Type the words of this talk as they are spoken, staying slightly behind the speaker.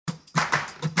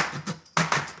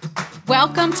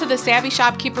Welcome to the Savvy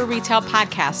Shopkeeper Retail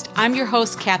Podcast. I'm your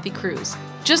host, Kathy Cruz.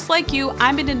 Just like you,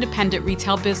 I'm an independent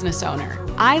retail business owner.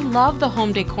 I love the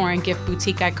home decor and gift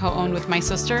boutique I co-own with my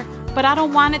sister, but I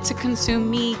don't want it to consume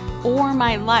me or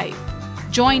my life.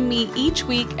 Join me each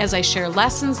week as I share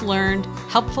lessons learned,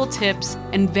 helpful tips,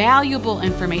 and valuable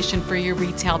information for your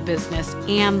retail business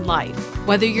and life.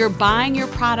 Whether you're buying your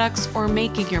products or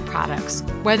making your products,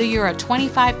 whether you're a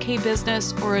 $25K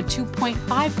business or a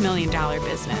 $2.5 million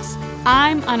business,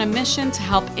 I'm on a mission to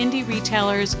help indie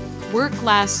retailers work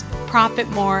less, profit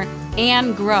more,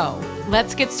 and grow.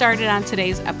 Let's get started on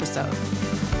today's episode.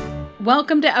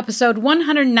 Welcome to episode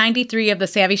 193 of the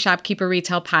Savvy Shopkeeper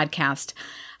Retail Podcast.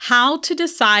 How to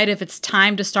decide if it's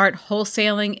time to start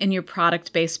wholesaling in your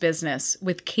product-based business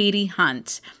with Katie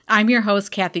Hunt. I'm your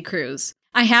host, Kathy Cruz.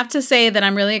 I have to say that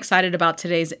I'm really excited about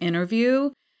today's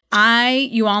interview.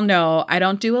 You all know, I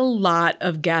don't do a lot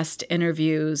of guest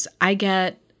interviews. I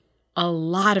get a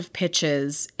lot of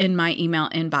pitches in my email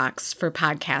inbox for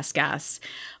podcast guests.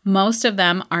 Most of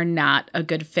them are not a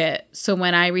good fit. So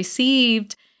when I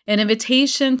received an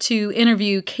invitation to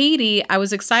interview Katie, I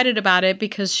was excited about it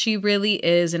because she really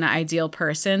is an ideal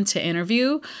person to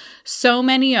interview. So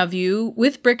many of you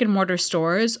with brick and mortar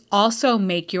stores also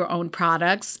make your own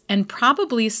products, and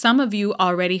probably some of you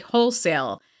already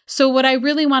wholesale. So what I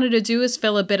really wanted to do is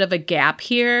fill a bit of a gap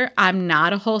here. I'm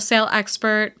not a wholesale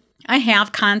expert. I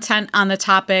have content on the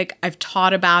topic. I've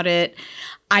taught about it.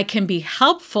 I can be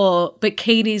helpful, but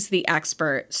Katie's the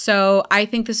expert. So I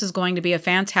think this is going to be a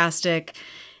fantastic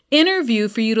interview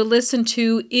for you to listen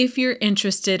to if you're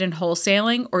interested in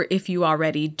wholesaling or if you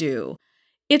already do.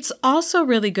 It's also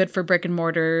really good for brick and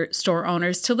mortar store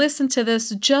owners to listen to this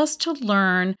just to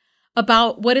learn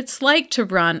about what it's like to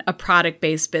run a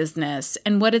product-based business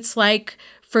and what it's like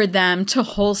for them to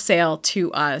wholesale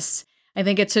to us. I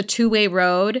think it's a two-way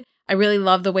road. I really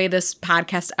love the way this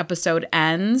podcast episode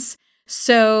ends.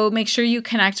 So make sure you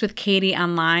connect with Katie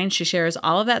online. She shares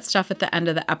all of that stuff at the end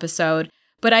of the episode.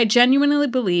 But I genuinely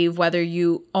believe whether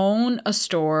you own a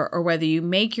store or whether you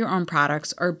make your own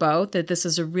products or both, that this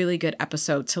is a really good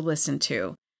episode to listen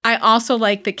to. I also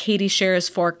like that Katie shares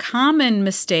 4 common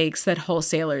mistakes that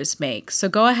wholesalers make. So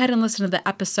go ahead and listen to the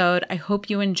episode. I hope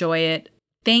you enjoy it.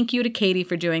 Thank you to Katie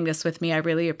for doing this with me. I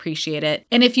really appreciate it.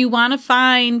 And if you want to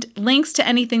find links to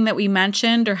anything that we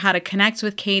mentioned or how to connect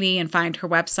with Katie and find her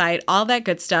website, all that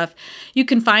good stuff, you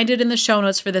can find it in the show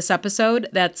notes for this episode.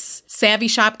 That's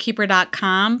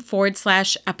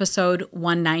savvyshopkeeper.com/episode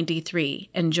 193.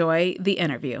 Enjoy the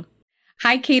interview.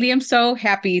 Hi, Katie. I'm so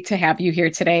happy to have you here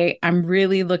today. I'm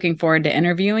really looking forward to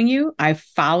interviewing you. I've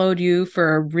followed you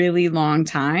for a really long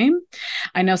time.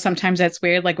 I know sometimes that's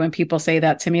weird. Like when people say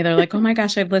that to me, they're like, oh my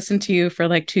gosh, I've listened to you for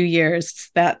like 2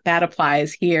 years. That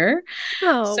applies here.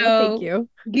 Oh, so well, thank you.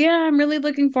 Yeah, I'm really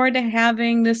looking forward to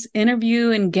having this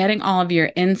interview and getting all of your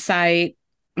insight.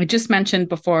 I just mentioned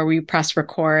before we press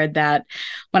record that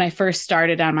when I first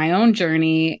started on my own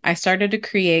journey, I started to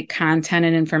create content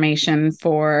and information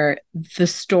for the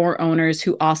store owners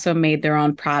who also made their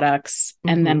own products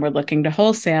and then were looking to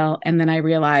wholesale. And then I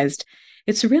realized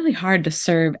it's really hard to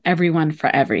serve everyone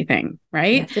for everything,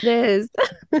 right? Yes, it is.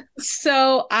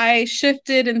 So I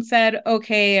shifted and said,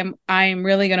 okay, I'm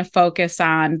really going to focus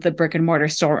on the brick and mortar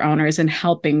store owners and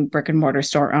helping brick and mortar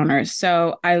store owners.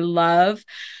 So I love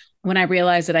when I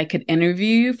realized that I could interview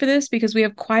you for this because we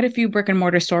have quite a few brick and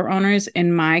mortar store owners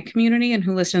in my community and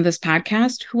who listen to this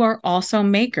podcast who are also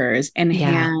makers and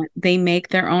they make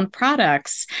their own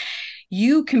products.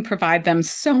 You can provide them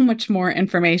so much more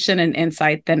information and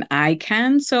insight than I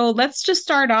can. So let's just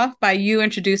start off by you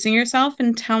introducing yourself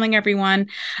and telling everyone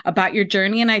about your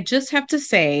journey. And I just have to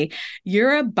say,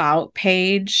 your about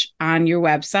page on your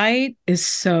website is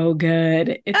so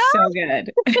good. It's so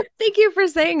good. Thank you for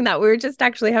saying that. We were just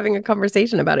actually having a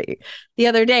conversation about it the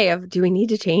other day of, do we need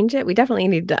to change it? We definitely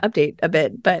need to update a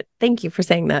bit, but thank you for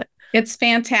saying that. It's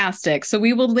fantastic. So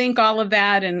we will link all of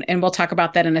that and we'll talk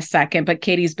about that in a second. But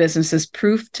Katie's business is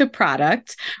Proof to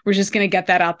Product. We're just going to get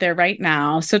that out there right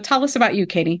now. So tell us about you,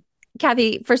 Katie.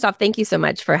 Kathy, first off, thank you so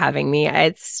much for having me.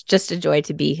 It's just a joy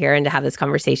to be here and to have this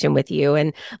conversation with you.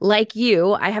 And like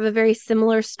you, I have a very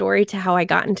similar story to how I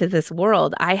got into this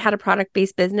world. I had a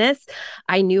product-based business.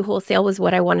 I knew wholesale was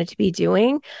what I wanted to be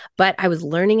doing, but I was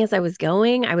learning as I was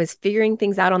going. I was figuring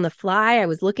things out on the fly. I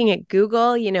was looking at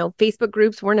Google, Facebook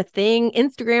groups weren't a thing.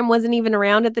 Instagram wasn't even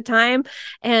around at the time.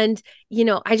 And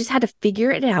I just had to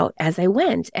figure it out as I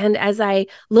went. And as I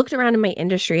looked around in my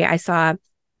industry, I saw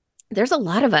there's a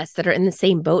lot of us that are in the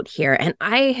same boat here. And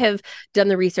I have done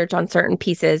the research on certain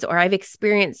pieces, or I've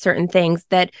experienced certain things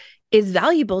that is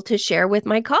valuable to share with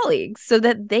my colleagues so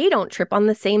that they don't trip on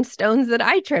the same stones that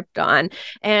I tripped on.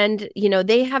 And,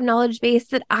 they have knowledge base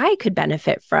that I could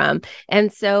benefit from.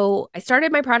 And so I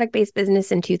started my product-based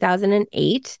business in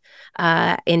 2008.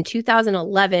 In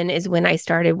 2011 is when I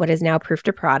started what is now Proof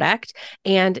to Product.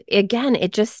 And again,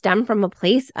 it just stemmed from a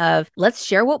place of let's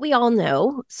share what we all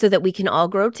know so that we can all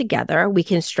grow together. We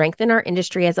can strengthen our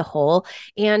industry as a whole.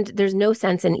 And there's no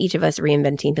sense in each of us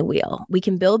reinventing the wheel. We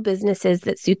can build businesses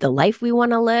that suit the life we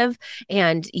want to live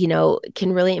and,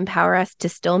 can really empower us to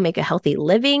still make a healthy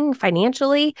living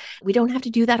financially. We don't have to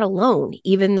do that alone,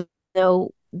 even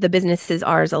though the business is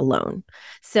ours alone.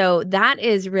 So that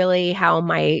is really how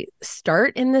my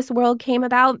start in this world came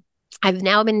about. I've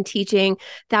now been teaching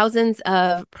thousands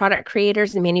of product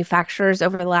creators and manufacturers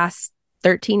over the last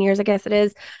 13 years, I guess it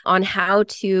is, on how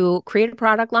to create a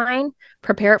product line,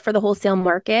 prepare it for the wholesale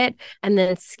market, and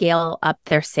then scale up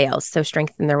their sales. So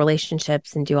strengthen their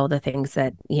relationships and do all the things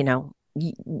that,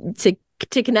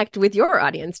 to connect with your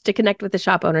audience, to connect with the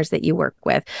shop owners that you work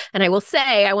with. And I will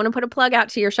say, I want to put a plug out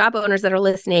to your shop owners that are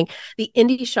listening. The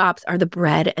indie shops are the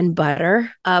bread and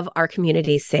butter of our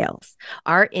community's sales.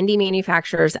 Our indie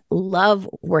manufacturers love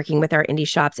working with our indie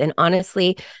shops. And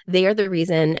honestly, they are the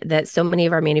reason that so many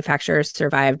of our manufacturers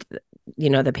survived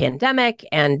the pandemic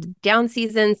and down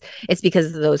seasons. It's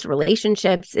because of those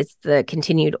relationships. It's the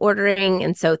continued ordering.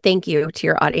 And so thank you to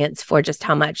your audience for just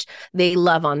how much they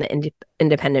love on the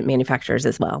independent manufacturers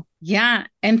as well. Yeah.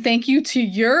 And thank you to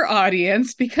your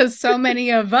audience, because so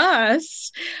many of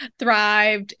us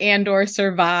thrived and or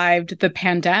survived the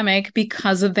pandemic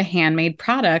because of the handmade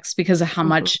products, because of how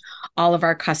much all of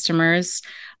our customers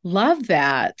love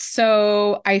that.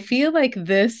 So I feel like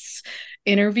this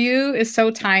interview is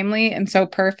so timely and so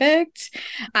perfect.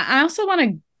 I also want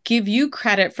to give you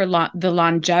credit for the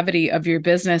longevity of your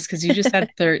business, because you just said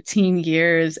 13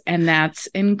 years, and that's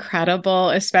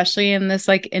incredible, especially in this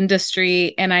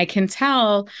industry. And I can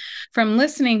tell from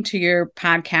listening to your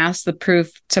podcast, the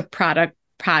Proof to Product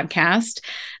podcast,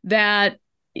 that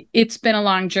it's been a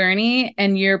long journey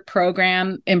and your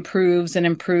program improves and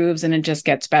improves and it just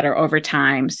gets better over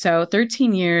time. So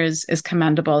 13 years is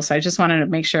commendable. So I just wanted to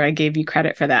make sure I gave you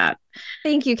credit for that.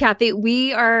 Thank you, Kathy.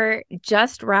 We are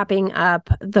just wrapping up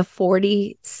the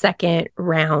 42nd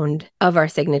round of our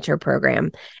signature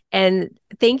program. And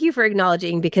thank you for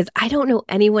acknowledging, because I don't know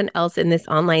anyone else in this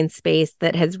online space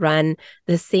that has run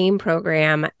the same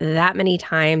program that many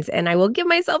times. And I will give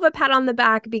myself a pat on the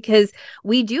back, because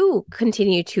we do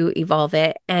continue to evolve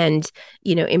it and,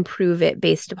 improve it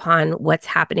based upon what's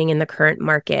happening in the current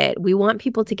market. We want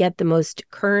people to get the most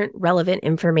current, relevant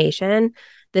information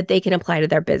that they can apply to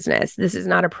their business. This is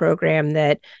not a program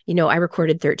that, I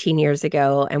recorded 13 years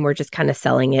ago and we're just kind of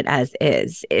selling it as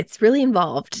is. It's really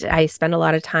involved. I spend a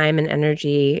lot of time and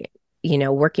energy,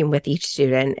 working with each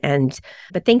student.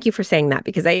 But thank you for saying that,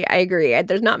 because I agree.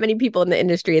 There's not many people in the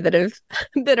industry that have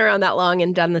been around that long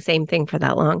and done the same thing for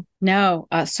that long. No,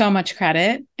 so much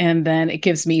credit. And then it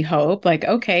gives me hope,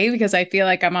 okay, because I feel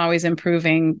like I'm always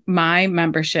improving my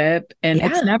membership, and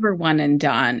it's never one and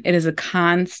done. It is a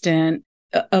constant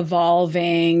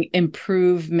evolving,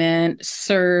 improvement,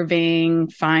 serving,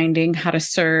 finding how to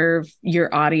serve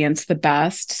your audience the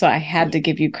best. So I had to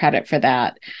give you credit for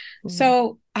that.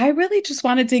 So I really just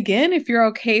want to dig in, if you're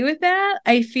okay with that.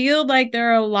 I feel like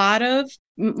there are a lot of,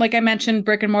 like I mentioned,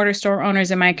 brick and mortar store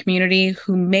owners in my community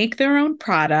who make their own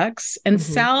products and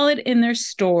sell it in their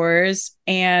stores,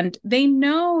 and they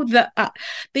know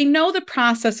the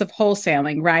process of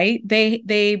wholesaling, right?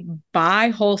 They buy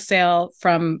wholesale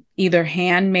from either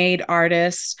handmade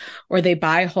artists, or they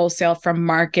buy wholesale from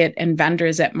market and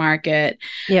vendors at market.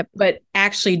 Yep. But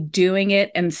actually doing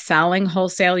it and selling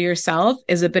wholesale yourself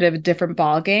is a bit of a different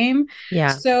ballgame. Yeah.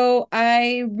 So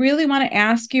I really want to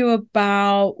ask you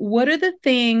about, what are the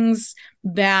things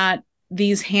that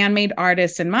these handmade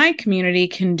artists in my community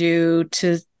can do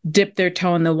to dip their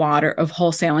toe in the water of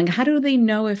wholesaling? How do they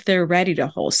know if they're ready to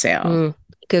wholesale?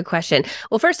 Good question.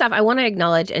 Well, first off, I want to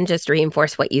acknowledge and just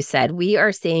reinforce what you said. We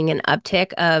are seeing an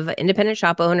uptick of independent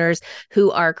shop owners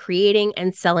who are creating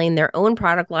and selling their own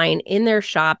product line in their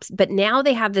shops, but now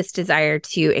they have this desire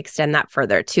to extend that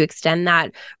further, to extend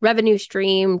that revenue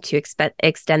stream, to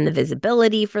extend the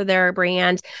visibility for their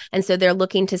brand. And so they're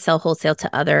looking to sell wholesale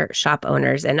to other shop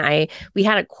owners. And we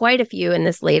had quite a few in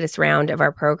this latest round of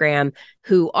our program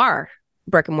who are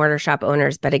brick and mortar shop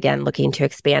owners, but again, looking to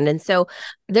expand. And so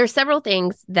there's several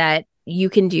things that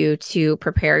you can do to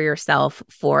prepare yourself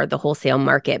for the wholesale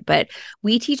market. But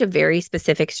we teach a very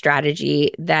specific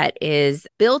strategy that is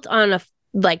built on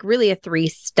like really a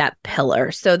 3-step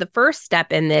pillar. So the first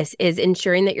step in this is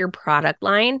ensuring that your product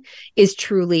line is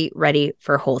truly ready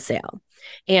for wholesale.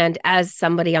 And as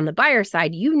somebody on the buyer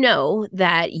side, you know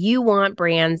that you want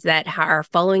brands that are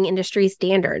following industry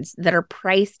standards, that are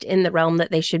priced in the realm that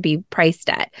they should be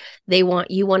priced at. You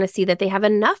want to see that they have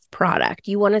enough product.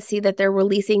 You want to see that they're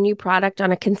releasing new product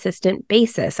on a consistent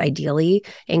basis, ideally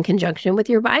in conjunction with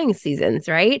your buying seasons,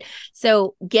 right?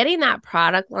 So getting that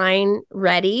product line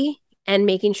ready and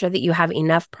making sure that you have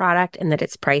enough product and that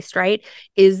it's priced right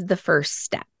is the first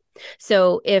step.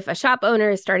 So if a shop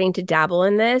owner is starting to dabble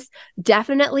in this,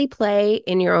 definitely play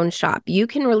in your own shop. You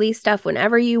can release stuff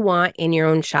whenever you want in your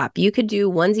own shop. You could do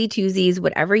onesie, twosies,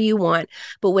 whatever you want.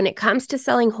 But when it comes to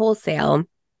selling wholesale,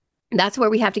 that's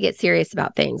where we have to get serious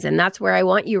about things. And that's where I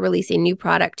want you releasing new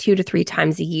product 2 to 3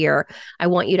 times a year. I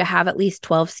want you to have at least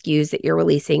 12 SKUs that you're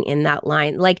releasing in that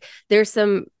line. Like there's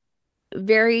some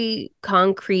very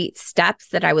concrete steps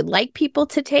that I would like people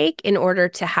to take in order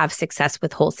to have success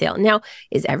with wholesale. Now,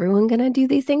 is everyone going to do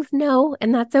these things? No,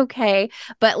 and that's okay.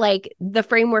 But like the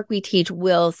framework we teach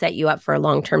will set you up for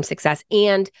long-term success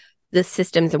and the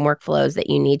systems and workflows that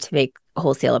you need to make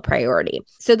wholesale a priority.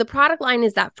 So the product line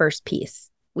is that first piece.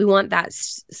 We want that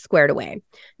squared away.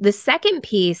 The second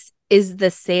piece is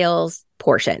the sales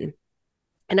portion.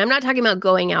 And I'm not talking about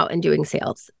going out and doing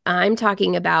sales. I'm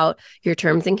talking about your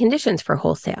terms and conditions for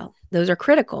wholesale. Those are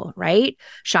critical, right?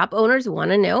 Shop owners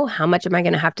want to know, how much am I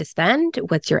going to have to spend?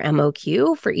 What's your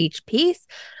MOQ for each piece?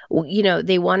 You know,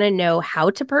 they want to know how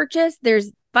to purchase.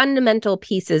 There's fundamental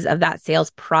pieces of that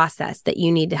sales process that you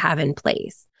need to have in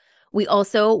place. We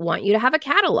also want you to have a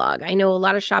catalog. I know a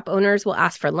lot of shop owners will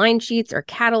ask for line sheets or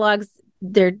catalogs.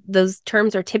 Those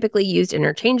terms are typically used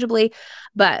interchangeably,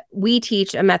 but we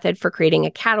teach a method for creating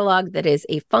a catalog that is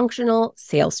a functional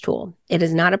sales tool. It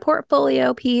is not a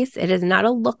portfolio piece. It is not a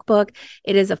lookbook.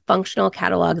 It is a functional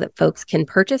catalog that folks can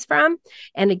purchase from.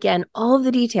 And again, all of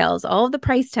the details, all of the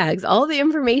price tags, all of the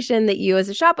information that you as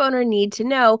a shop owner need to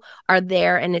know are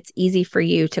there, and it's easy for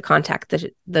you to contact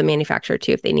the manufacturer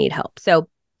too if they need help. So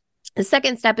the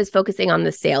second step is focusing on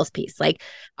the sales piece. Like,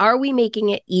 are we making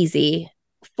it easy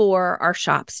for our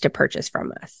shops to purchase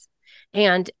from us?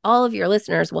 And all of your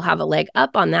listeners will have a leg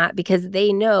up on that because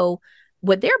they know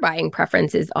what their buying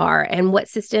preferences are and what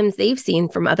systems they've seen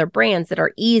from other brands that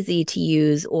are easy to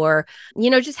use, or, you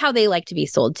know, just how they like to be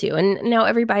sold to. And now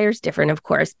every buyer's different, of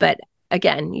course, but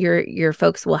again, your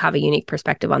folks will have a unique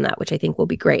perspective on that, which I think will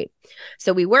be great.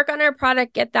 So we work on our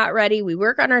product, get that ready. We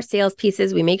work on our sales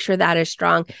pieces. We make sure that is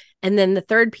strong. And then the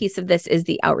third piece of this is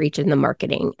the outreach and the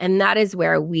marketing. And that is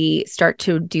where we start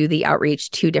to do the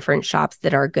outreach to different shops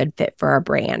that are a good fit for our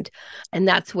brand. And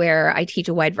that's where I teach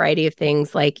a wide variety of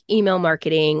things like email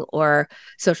marketing or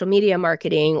social media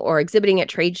marketing or exhibiting at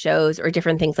trade shows or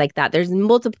different things like that. There's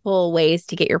multiple ways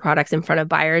to get your products in front of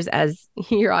buyers, as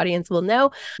your audience will know.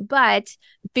 But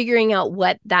figuring out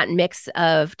what that mix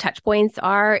of touch points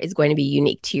are is going to be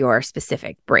unique to your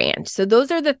specific brand. So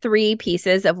those are the 3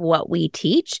 pieces of what we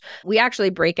teach. We actually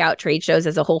break out trade shows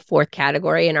as a whole 4th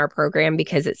category in our program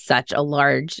because it's such a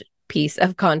large piece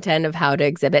of content of how to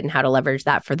exhibit and how to leverage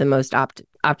that for the most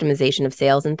optimization of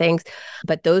sales and things.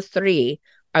 But those 3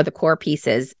 are the core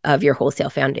pieces of your wholesale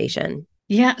foundation.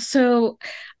 Yeah. So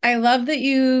I love that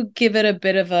you give it a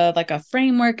bit of a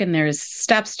framework and there's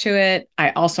steps to it.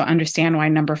 I also understand why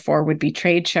number 4 would be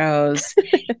trade shows.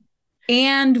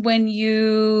 And when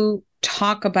you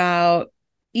talk about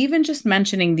even just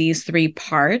mentioning these 3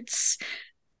 parts,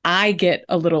 I get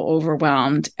a little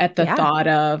overwhelmed at the thought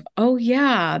of, oh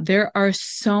yeah, there are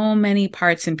so many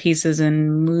parts and pieces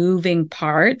and moving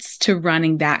parts to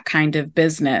running that kind of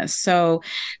business. So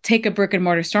take a brick and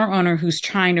mortar store owner who's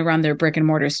trying to run their brick and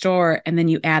mortar store, and then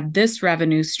you add this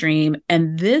revenue stream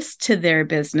and this to their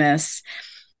business.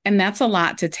 And that's a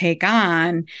lot to take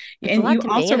on. And you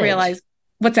also realize,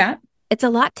 what's that? It's a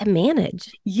lot to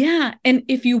manage. Yeah. And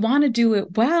if you want to do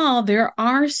it well, there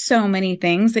are so many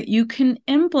things that you can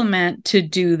implement to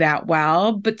do that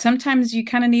well. But sometimes you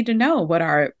kind of need to know what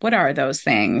are those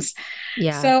things.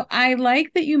 Yeah. So I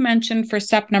like that you mentioned for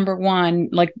step number 1,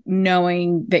 like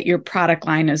knowing that your product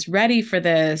line is ready for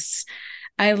this.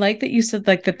 I like that you said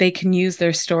like that they can use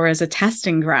their store as a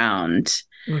testing ground.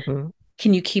 Mm-hmm.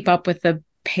 Can you keep up with the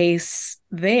pace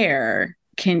there?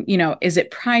 Is it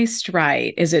priced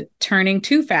right? Is it turning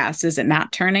too fast? Is it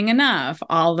not turning enough?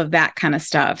 All of that kind of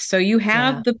stuff. So you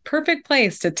have the perfect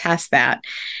place to test that.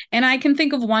 And I can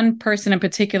think of one person in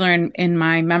particular in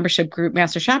my membership group,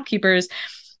 Master Shopkeepers.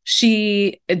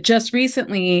 She just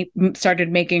recently started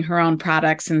making her own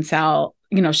products and sell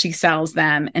she sells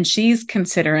them, and she's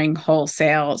considering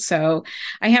wholesale. So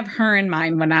I have her in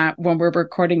mind when we're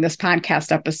recording this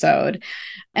podcast episode.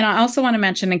 And I also want to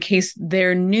mention, in case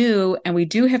they're new, and we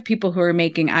do have people who are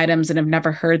making items and have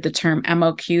never heard the term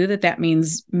MOQ, that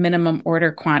means minimum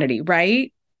order quantity,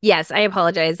 right? Yes, I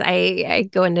apologize. I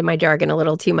go into my jargon a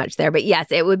little too much there, but yes,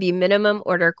 it would be minimum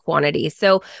order quantity.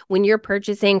 So when you're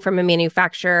purchasing from a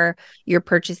manufacturer, you're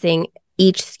purchasing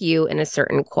each SKU in a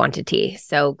certain quantity.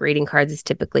 So greeting cards is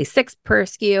typically 6 per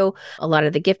SKU. A lot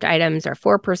of the gift items are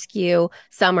 4 per SKU.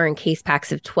 Some are in case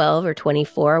packs of 12 or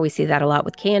 24. We see that a lot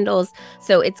with candles.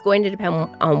 So it's going to depend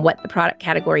on what the product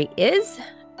category is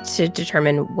to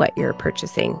determine what you're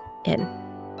purchasing in.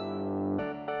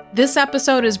 This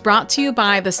episode is brought to you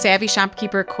by the Savvy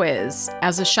Shopkeeper Quiz.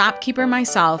 As a shopkeeper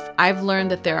myself, I've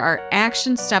learned that there are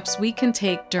action steps we can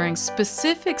take during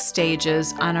specific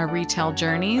stages on our retail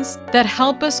journeys that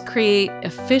help us create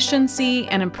efficiency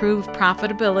and improve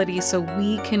profitability so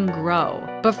we can grow.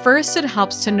 But first, it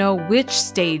helps to know which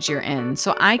stage you're in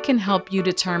so I can help you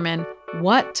determine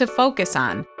what to focus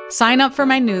on. Sign up for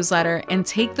my newsletter and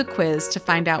take the quiz to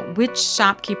find out which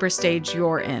shopkeeper stage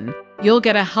you're in. You'll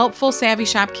get a helpful Savvy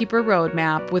Shopkeeper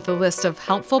roadmap with a list of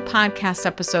helpful podcast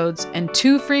episodes and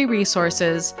 2 free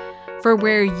resources for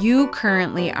where you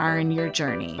currently are in your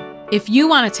journey. If you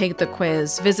want to take the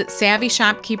quiz, visit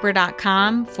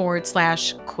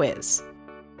savvyshopkeeper.com/quiz.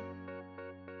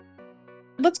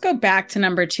 Let's go back to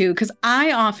number 2, because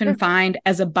I often find,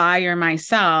 as a buyer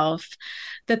myself,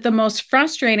 that the most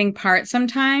frustrating part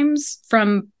sometimes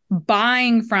from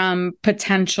buying from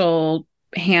potential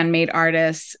handmade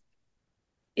artists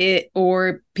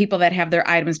or people that have their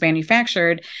items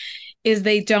manufactured is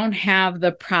they don't have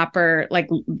the proper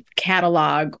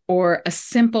catalog or a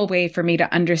simple way for me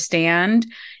to understand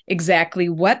exactly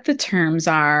what the terms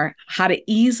are, how to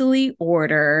easily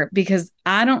order, because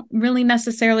I don't really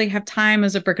necessarily have time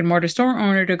as a brick and mortar store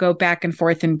owner to go back and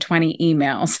forth in 20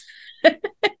 emails.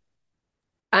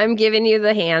 I'm giving you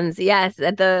the hands. Yes,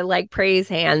 the praise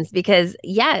hands, because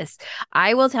yes,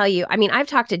 I will tell you, I mean, I've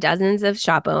talked to dozens of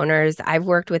shop owners. I've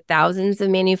worked with thousands of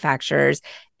manufacturers,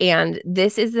 and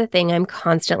this is the thing I'm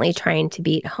constantly trying to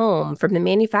beat home. From the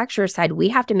manufacturer side, we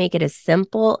have to make it as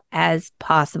simple as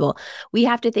possible. We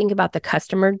have to think about the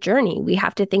customer journey. We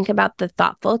have to think about the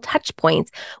thoughtful touch points.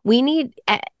 We need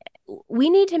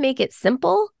to make it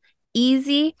simple,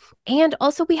 easy. And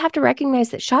also we have to recognize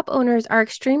that shop owners are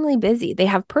extremely busy. They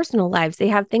have personal lives. They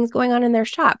have things going on in their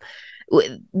shop.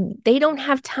 They don't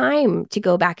have time to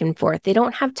go back and forth. They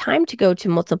don't have time to go to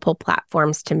multiple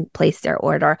platforms to place their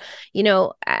order.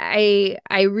 I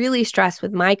really stress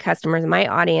with my customers, my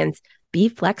audience, be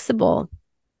flexible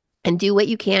and do what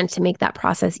you can to make that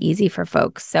process easy for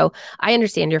folks. So I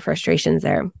understand your frustrations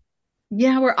there.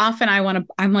 Yeah, we're often, I want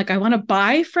to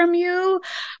buy from you,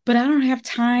 but I don't have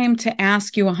time to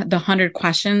ask you the 100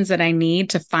 questions that I need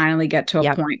to finally get to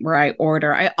a point where I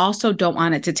order. I also don't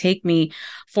want it to take me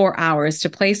 4 hours to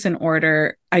place an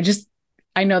order. I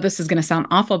know this is going to sound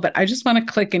awful, but I just want to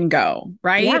click and go,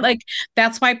 right? Yeah.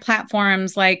 That's why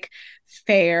platforms like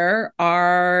Fair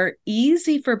are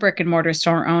easy for brick and mortar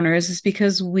store owners, is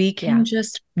because we can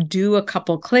just do a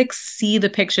couple clicks, see the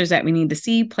pictures that we need to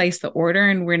see, place the order,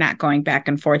 and we're not going back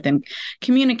and forth and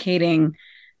communicating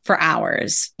for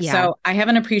hours. Yeah. So I have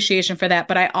an appreciation for that,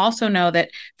 but I also know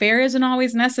that Fair isn't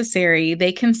always necessary.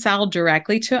 They can sell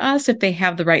directly to us if they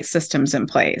have the right systems in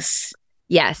place.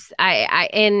 Yes,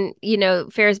 and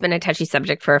Fair has been a touchy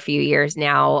subject for a few years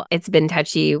now. It's been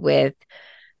touchy with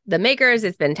the makers,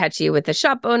 it's been touchy with the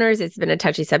shop owners, it's been a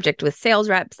touchy subject with sales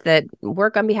reps that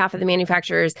work on behalf of the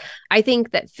manufacturers. I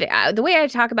think that the way I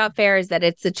talk about Fair is that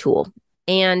it's a tool,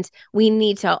 and we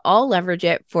need to all leverage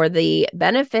it for the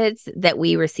benefits that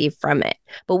we receive from it.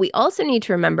 But we also need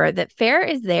to remember that Fair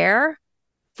is there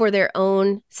for their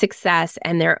own success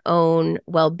and their own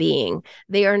well-being.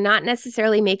 They are not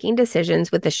necessarily making decisions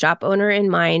with the shop owner in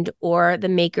mind or the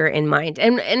maker in mind.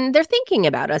 And they're thinking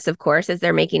about us, of course, as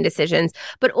they're making decisions,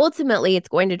 but ultimately it's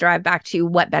going to drive back to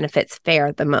what benefits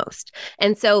Fair the most.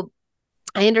 And so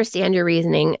I understand your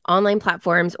reasoning. Online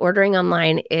platforms, ordering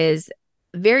online is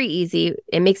very easy.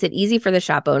 It makes it easy for the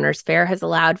shop owners. Fair has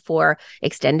allowed for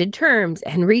extended terms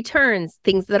and returns,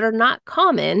 things that are not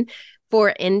common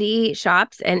for indie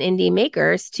shops and indie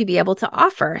makers to be able to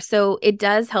offer. So it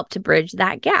does help to bridge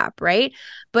that gap, right?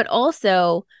 But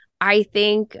also, I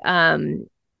think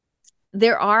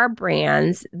there are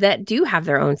brands that do have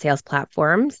their own sales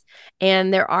platforms,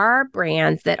 and there are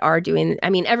brands that are doing, I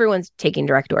mean, everyone's taking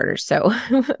direct orders. So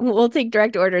we'll take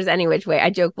direct orders any which way. I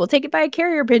joke, we'll take it by a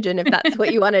carrier pigeon if that's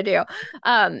what you want to do.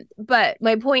 But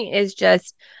my point is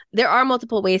just, there are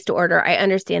multiple ways to order. I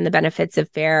understand the benefits of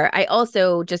Fair. I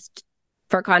also, just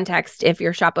for context, if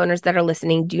your shop owners that are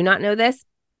listening do not know this,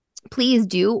 please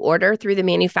do order through the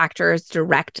manufacturer's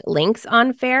direct links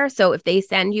on Fair. So if they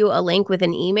send you a link with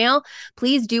an email,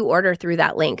 please do order through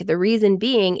that link. The reason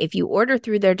being, if you order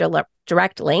through their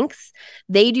direct links,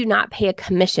 they do not pay a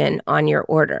commission on your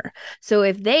order. So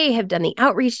if they have done the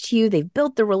outreach to you, they've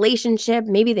built the relationship,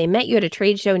 maybe they met you at a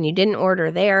trade show and you didn't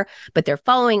order there, but they're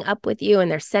following up with you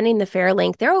and they're sending the Fair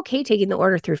link, they're okay taking the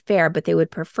order through Fair, but they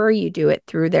would prefer you do it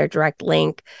through their direct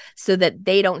link so that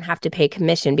they don't have to pay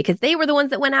commission, because they were the ones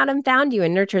that went out and found you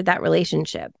and nurtured that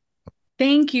relationship.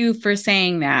 Thank you for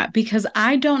saying that, because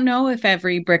I don't know if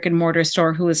every brick and mortar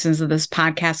store who listens to this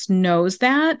podcast knows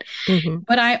that.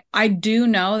 But I do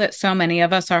know that so many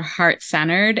of us are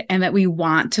heart-centered and that we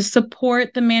want to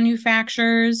support the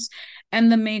manufacturers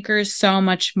and the makers so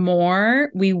much more.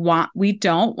 We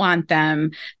don't want them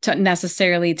to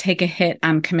necessarily take a hit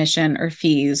on commission or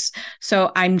fees.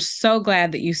 So I'm so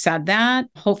glad that you said that.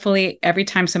 Hopefully every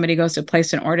time somebody goes to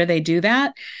place an order, they do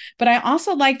that. But I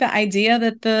also like the idea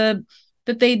that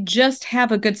they just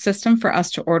have a good system for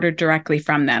us to order directly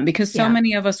from them, because so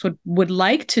many of us would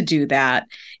like to do that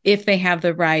if they have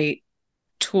the right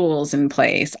tools in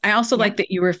place. I also like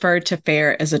that you referred to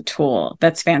Fair as a tool.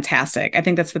 That's fantastic. I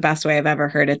think that's the best way I've ever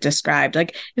heard it described.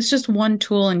 Like, it's just one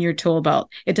tool in your tool belt.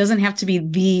 It doesn't have to be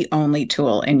the only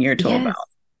tool in your tool belt.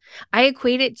 I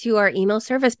equate it to our email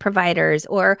service providers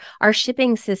or our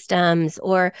shipping systems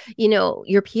or,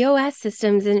 your POS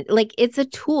systems. And like, it's a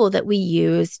tool that we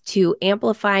use to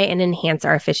amplify and enhance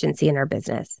our efficiency in our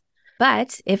business.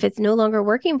 But if it's no longer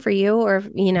working for you, or,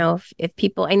 if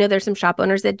people, I know there's some shop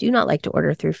owners that do not like to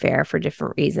order through Fair for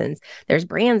different reasons. There's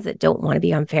brands that don't want to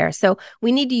be on Fair. So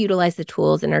we need to utilize the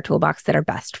tools in our toolbox that are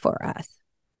best for us.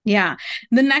 Yeah.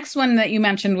 The next one that you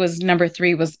mentioned was number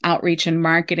 3, was outreach and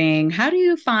marketing. How do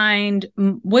you find,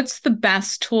 what's the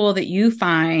best tool that you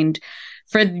find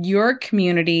for your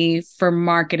community for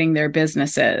marketing their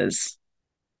businesses?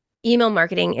 Email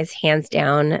marketing is hands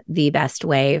down the best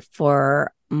way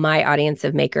for my audience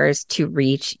of makers to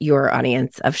reach your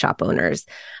audience of shop owners.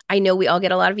 I know we all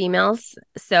get a lot of emails,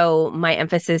 so my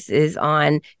emphasis is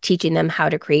on teaching them how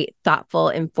to create thoughtful,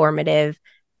 informative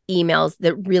emails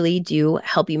that really do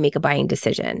help you make a buying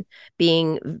decision,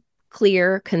 being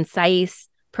clear, concise,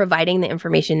 providing the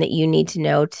information that you need to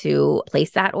know to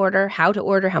place that order, how to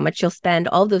order, how much you'll spend,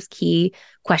 all those key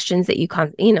questions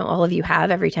that all of you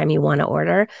have every time you want to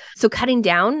order. So cutting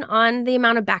down on the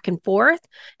amount of back and forth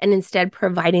and instead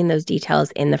providing those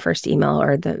details in the first email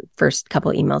or the first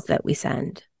couple emails that we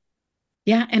send.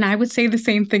 Yeah. And I would say the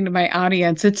same thing to my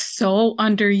audience. It's so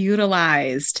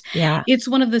underutilized. Yeah. It's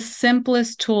one of the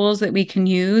simplest tools that we can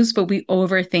use, but we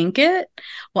overthink it.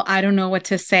 Well, I don't know what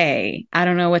to say. I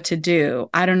don't know what to do.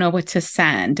 I don't know what to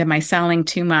send. Am I selling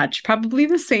too much? Probably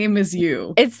the same as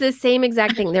you. It's the same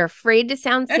exact thing. They're afraid to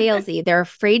sound salesy. They're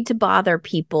afraid to bother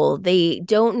people. They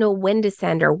don't know when to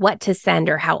send or what to send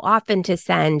or how often to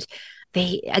send.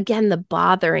 The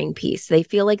bothering piece, they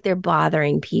feel like they're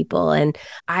bothering people. And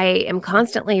I am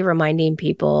constantly reminding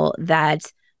people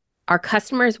that our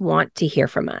customers want to hear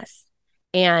from us.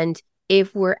 And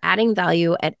if we're adding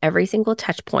value at every single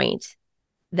touch point,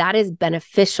 that is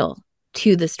beneficial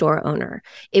to the store owner.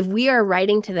 If we are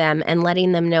writing to them and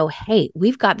letting them know, hey,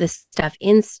 we've got this stuff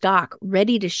in stock,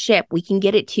 ready to ship, we can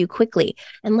get it to you quickly.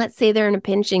 And let's say they're in a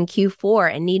pinch in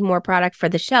Q4 and need more product for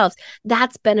the shelves,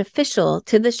 that's beneficial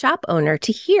to the shop owner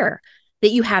to hear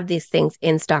that you have these things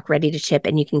in stock ready to ship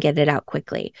and you can get it out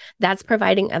quickly. That's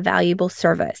providing a valuable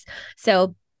service.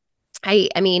 So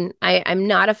I'm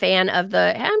not a fan of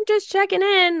I'm just checking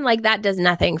in, like that does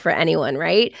nothing for anyone,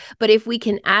 right? But if we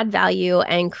can add value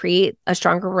and create a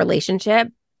stronger relationship,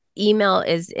 email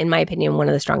is, in my opinion, one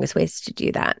of the strongest ways to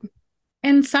do that.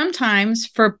 And sometimes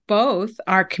for both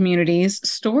our communities,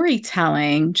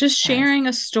 storytelling, just sharing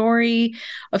a story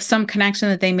of some connection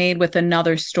that they made with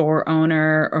another store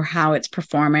owner or how it's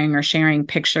performing, or sharing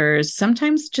pictures.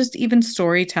 Sometimes just even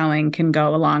storytelling can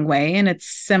go a long way, and it's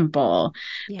simple,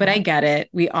 but I get it.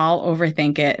 We all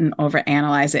overthink it and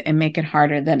overanalyze it and make it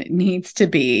harder than it needs to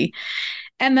be.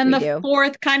 And then the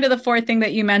fourth thing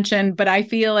that you mentioned, but I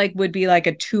feel like would be like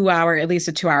at least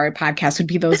a 2-hour podcast, would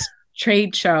be those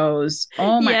trade shows.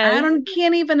 Oh my, Yes.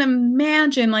 can't even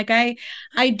imagine. Like I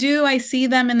see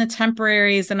them in the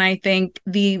temporaries, and I think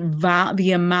the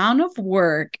amount of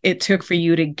work it took for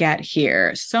you to get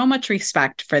here. So much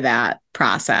respect for that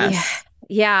process. Yeah.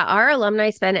 Yeah, our alumni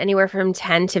spend anywhere from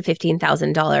 $10,000 to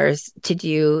 $15,000 to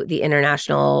do the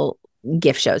international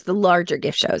gift shows, the larger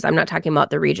gift shows. I'm not talking about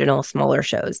the regional, smaller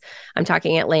shows. I'm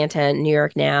talking Atlanta, New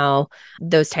York Now,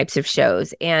 those types of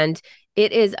shows. And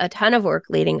it is a ton of work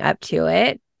leading up to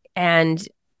it. And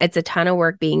it's a ton of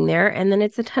work being there. And then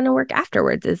it's a ton of work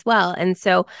afterwards as well. And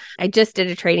so I just did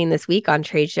a training this week on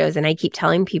trade shows. And I keep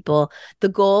telling people the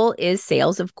goal is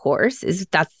sales, of course,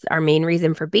 that's our main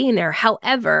reason for being there.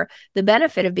 However, the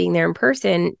benefit of being there in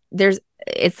person,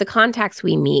 it's the contacts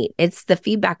we meet. It's the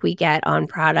feedback we get on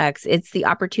products. It's the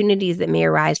opportunities that may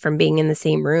arise from being in the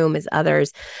same room as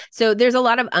others. So there's a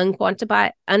lot of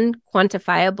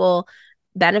unquantifiable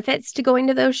benefits to going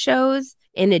to those shows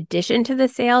in addition to the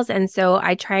sales. And so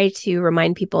I try to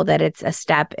remind people that it's a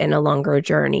step in a longer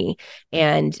journey.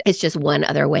 And it's just one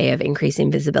other way of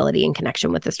increasing visibility and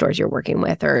connection with the stores you're working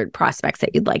with or prospects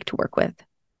that you'd like to work with.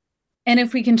 And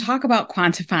if we can talk about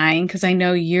quantifying, because I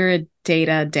know you're a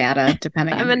data,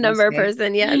 depending on I'm a number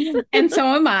person, yes. And so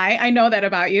am I. I know that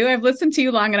about you. I've listened to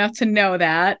you long enough to know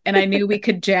that. And I knew we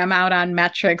could jam out on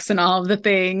metrics and all of the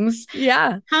things.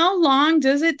 Yeah. How long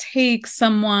does it take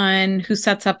someone who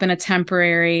sets up in a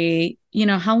temporary,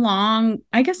 how long,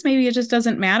 I guess maybe it just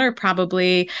doesn't matter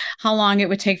probably how long it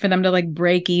would take for them to like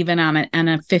break even on a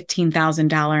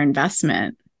 $15,000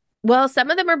 investment? Well, some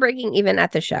of them are breaking even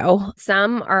at the show.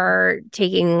 Some are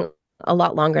taking a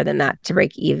lot longer than that to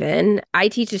break even. I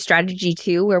teach a strategy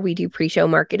too, where we do pre-show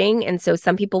marketing. And so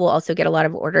some people will also get a lot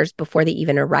of orders before they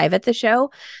even arrive at the show.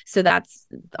 So that's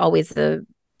always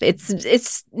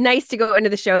it's nice to go into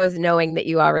the shows knowing that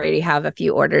you already have a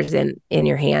few orders in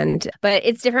your hand, but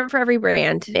it's different for every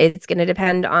brand. It's going to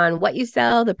depend on what you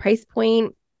sell, the price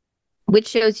point, which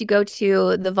shows you go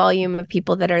to, the volume of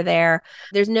people that are there.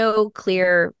 There's no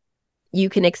clear you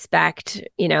can expect,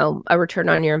 a return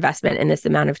on your investment in this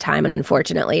amount of time.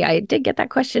 Unfortunately, I did get that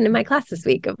question in my class this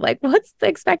week of like, what's the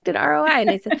expected ROI? And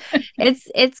I said,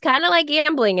 it's kind of like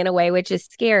gambling in a way, which is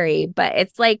scary, but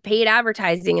it's like paid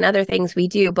advertising and other things we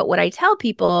do. But what I tell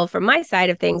people from my side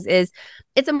of things is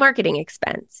it's a marketing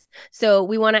expense. So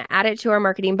we want to add it to our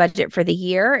marketing budget for the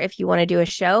year. If you want to do a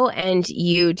show and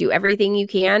you do everything you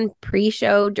can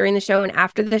pre-show, during the show, and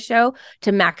after the show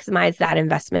to maximize that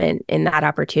investment in that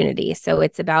opportunity. So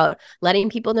it's about letting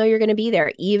people know you're going to be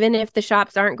there. Even if the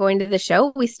shops aren't going to the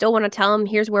show, we still want to tell them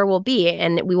here's where we'll be.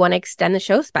 And we want to extend the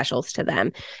show specials to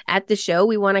them. At the show,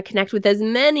 we want to connect with as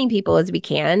many people as we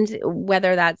can,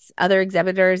 whether that's other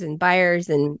exhibitors and buyers.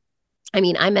 And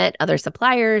I met other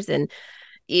suppliers, and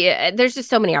yeah, there's just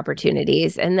so many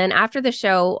opportunities. And then after the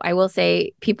show, I will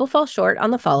say people fall short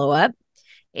on the follow-up,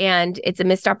 and it's a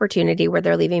missed opportunity where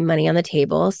they're leaving money on the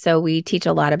table. So we teach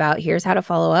a lot about here's how to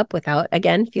follow up without,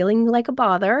 again, feeling like a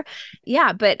bother.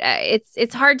 Yeah, but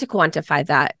it's hard to quantify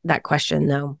that question,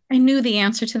 though. I knew the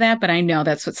answer to that, but I know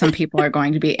that's what some people are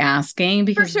going to be asking,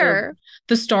 because for sure,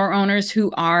 the store owners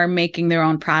who are making their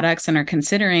own products and are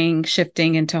considering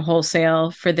shifting into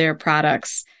wholesale for their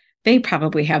products, they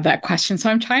probably have that question. So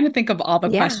I'm trying to think of all the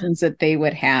questions that they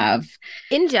would have.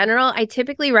 In general, I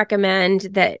typically recommend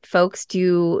that folks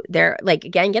do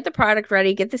again, get the product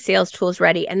ready, get the sales tools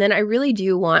ready. And then I really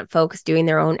do want folks doing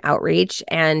their own outreach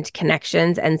and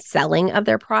connections and selling of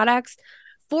their products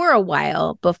for a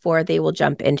while before they will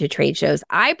jump into trade shows.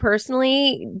 I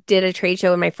personally did a trade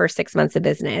show in my first 6 months of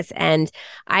business, and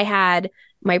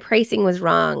my pricing was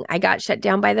wrong. I got shut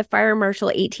down by the fire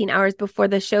marshal 18 hours before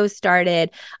the show started.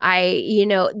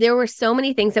 There were so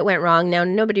many things that went wrong. Now,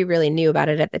 nobody really knew about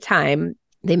it at the time.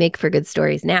 They make for good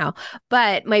stories now.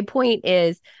 But my point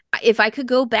is, if I could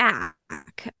go back,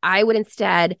 I would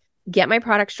instead get my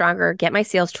product stronger, get my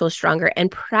sales tools stronger, and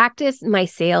practice my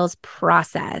sales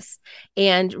process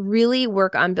and really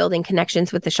work on building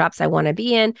connections with the shops I want to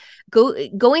be in.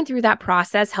 Going through that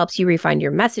process helps you refine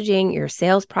your messaging, your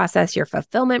sales process, your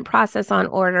fulfillment process on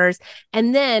orders.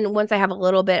 And then once I have a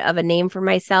little bit of a name for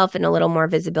myself and a little more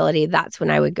visibility, that's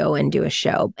when I would go and do a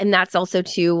show. And that's also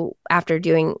too, after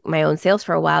doing my own sales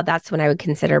for a while, that's when I would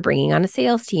consider bringing on a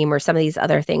sales team or some of these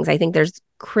other things. I think there's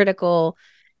critical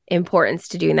importance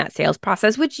to doing that sales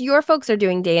process, which your folks are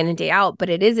doing day in and day out, but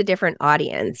it is a different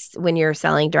audience when you're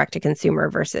selling direct to consumer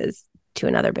versus to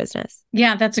another business.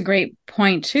 Yeah, that's a great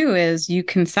point too, is you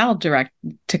can sell direct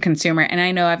to consumer. And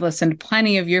I know I've listened to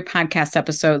plenty of your podcast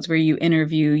episodes where you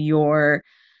interview your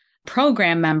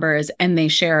program members and they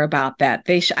share about that.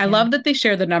 I love that they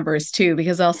share the numbers too,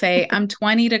 because they'll say I'm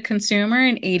 20 to consumer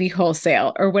and 80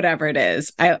 wholesale or whatever it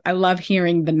is. I love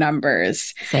hearing the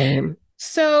numbers. Same.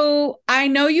 So I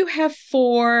know you have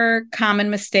 4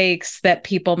 common mistakes that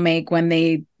people make when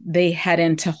they head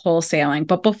into wholesaling.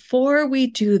 But before we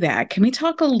do that, can we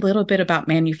talk a little bit about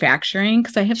manufacturing?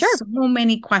 Because I have so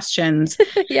many questions.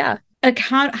 Yeah. Like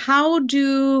how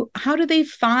do they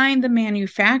find the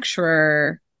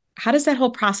manufacturer? How does that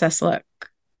whole process look?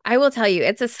 I will tell you,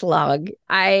 it's a slug.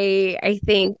 I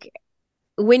think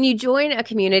when you join a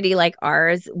community like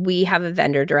ours, we have a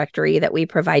vendor directory that we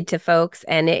provide to folks,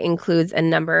 and it includes a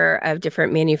number of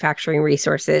different manufacturing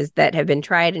resources that have been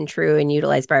tried and true and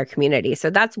utilized by our community. So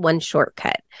that's one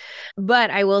shortcut. But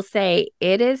I will say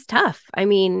it is tough. I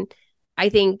mean, I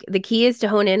think the key is to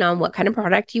hone in on what kind of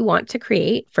product you want to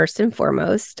create first and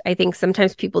foremost. I think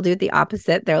sometimes people do the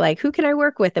opposite. They're like, who can I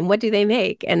work with and what do they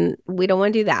make? And we don't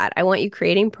want to do that. I want you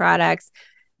creating products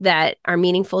that are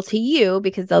meaningful to you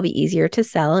because they'll be easier to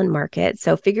sell and market.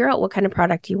 So figure out what kind of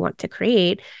product you want to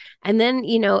create. And then,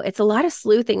 it's a lot of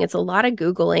sleuthing. It's a lot of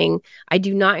Googling. I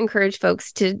do not encourage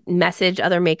folks to message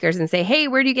other makers and say, hey,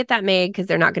 where do you get that made? Because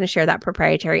they're not going to share that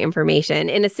proprietary information.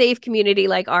 In a safe community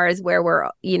like ours,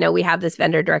 where we have this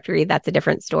vendor directory, that's a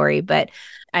different story. But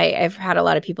I've had a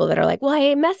lot of people that are like, well,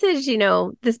 I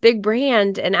messaged, this big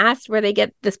brand and asked where they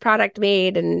get this product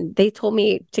made. And they told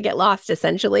me to get lost,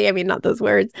 essentially. I mean, not those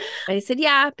words. I said,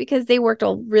 yeah, because they worked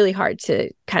really hard to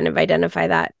kind of identify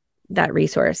that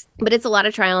resource. But it's a lot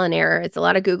of trial and error. It's a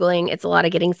lot of Googling. It's a lot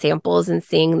of getting samples and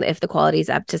seeing if the quality is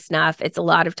up to snuff. It's a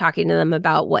lot of talking to them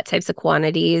about what types of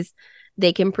quantities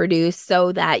they can produce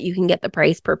so that you can get the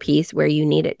price per piece where you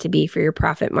need it to be for your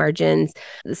profit margins.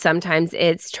 Sometimes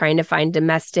it's trying to find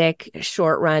domestic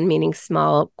short run, meaning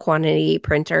small quantity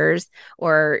printers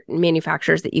or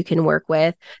manufacturers that you can work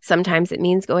with. Sometimes it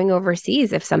means going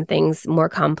overseas if something's more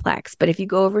complex. But if you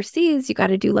go overseas, you got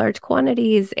to do large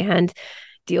quantities and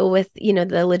deal with,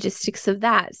 the logistics of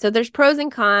that. So there's pros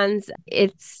and cons.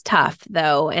 It's tough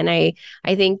though. And I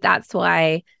think that's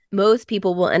why most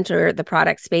people will enter the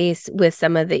product space with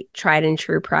some of the tried and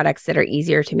true products that are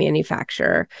easier to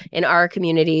manufacture. In our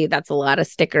community, that's a lot of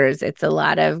stickers. It's a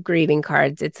lot of greeting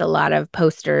cards. It's a lot of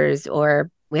posters,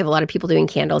 or we have a lot of people doing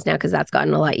candles now because that's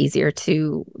gotten a lot easier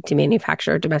to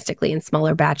manufacture domestically in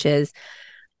smaller batches.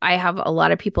 I have a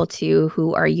lot of people too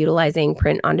who are utilizing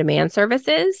print on demand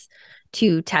services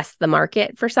to test the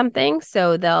market for something.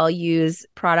 So they'll use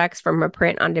products from a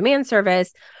print on demand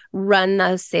service, run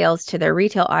those sales to their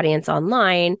retail audience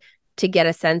online to get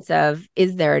a sense of,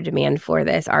 is there a demand for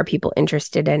this? Are people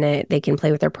interested in it? They can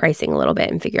play with their pricing a little bit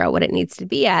and figure out what it needs to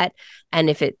be at. And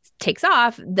if it takes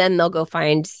off, then they'll go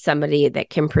find somebody that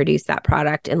can produce that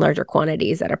product in larger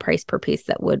quantities at a price per piece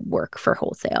that would work for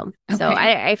wholesale. Okay. So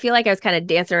I feel like I was kind of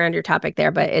dancing around your topic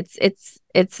there, but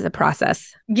it's a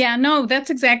process. Yeah, no, that's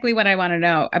exactly what I want to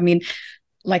know. I mean,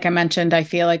 like I mentioned, I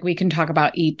feel like we can talk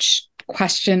about each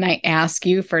question I ask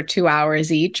you for 2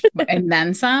 hours each and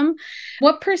then some.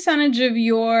 What percentage of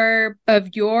your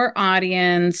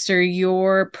audience or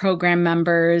your program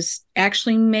members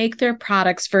actually make their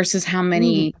products versus how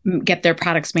many get their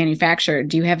products manufactured?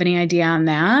 Do you have any idea on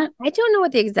that? I don't know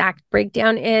what the exact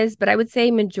breakdown is, but I would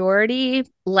say majority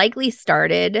likely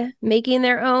started making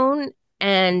their own.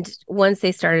 And once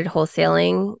they started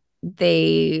wholesaling,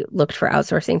 they looked for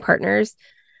outsourcing partners.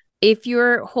 If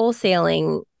you're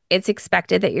wholesaling, it's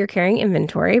expected that you're carrying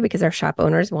inventory because our shop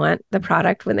owners want the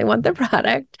product when they want the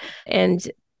product. And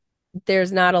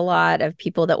there's not a lot of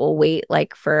people that will wait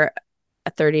like for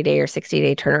a 30-day or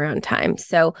 60-day turnaround time.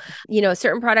 So,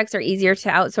 certain products are easier to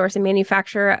outsource and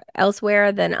manufacture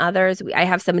elsewhere than others. I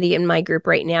have somebody in my group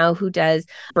right now who does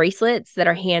bracelets that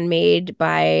are handmade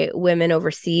by women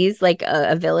overseas. Like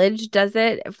a village does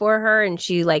it for her, and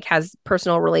she has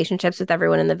personal relationships with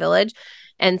everyone in the village.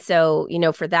 And so,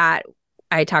 for that,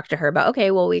 I talked to her about,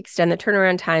 okay, well, we extend the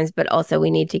turnaround times, but also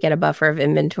we need to get a buffer of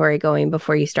inventory going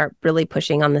before you start really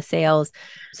pushing on the sales.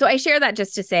 So I share that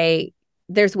just to say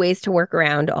there's ways to work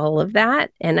around all of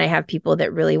that. And I have people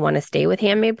that really want to stay with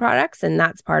handmade products, and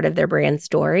that's part of their brand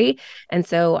story. And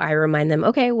so I remind them,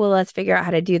 okay, well, let's figure out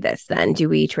how to do this then. Do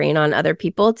we train on other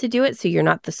people to do it so you're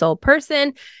not the sole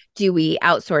person? Do we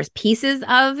outsource pieces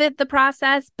of it, the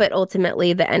process, but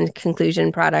ultimately the end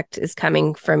conclusion product is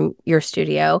coming from your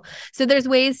studio? So there's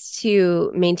ways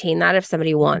to maintain that if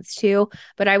somebody wants to.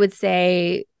 But I would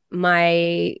say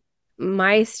my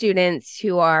students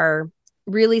who are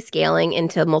really scaling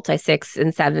into multi-6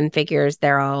 and 7 figures,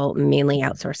 they're all mainly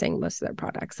outsourcing most of their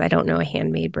products. I don't know a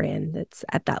handmade brand that's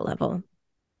at that level.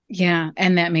 Yeah.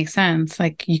 And that makes sense.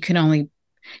 Like you can only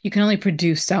you can only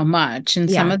produce so much. And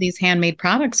some Yeah. of these handmade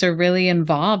products are really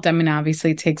involved. I mean,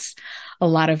 obviously it takes a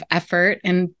lot of effort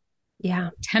and Yeah.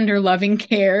 tender loving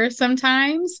care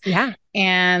sometimes. Yeah.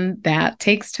 And that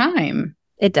takes time.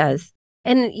 It does.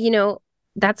 And,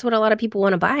 that's what a lot of people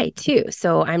want to buy too.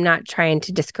 So I'm not trying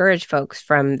to discourage folks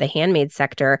from the handmade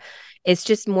sector. It's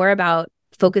just more about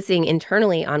focusing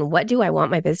internally on what do I want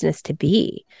my business to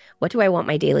be? What do I want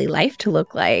my daily life to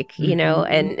look like?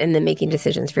 And then making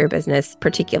decisions for your business,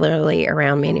 particularly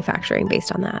around manufacturing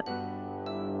based on that.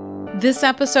 This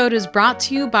episode is brought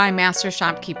to you by Master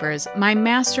Shopkeepers, my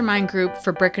mastermind group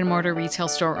for brick and mortar retail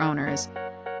store owners.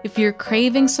 If you're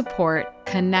craving support,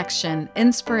 connection,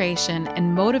 inspiration,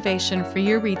 and motivation for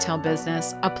your retail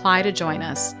business, apply to join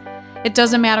us. It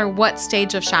doesn't matter what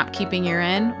stage of shopkeeping you're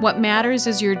in, what matters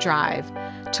is your drive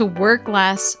to work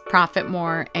less, profit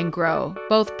more, and grow,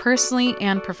 both personally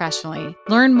and professionally.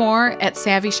 Learn more at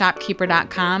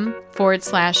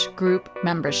savvyshopkeeper.com/group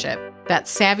membership.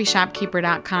 That's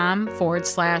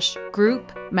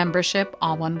savvyshopkeeper.com/group membership,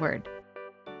 all one word.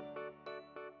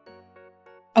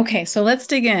 Okay, so let's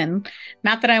dig in.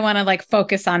 Not that I want to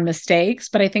focus on mistakes,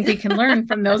 but I think we can learn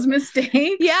from those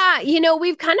mistakes. Yeah,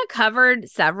 we've kind of covered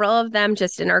several of them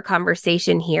just in our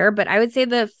conversation here, but I would say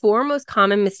the four most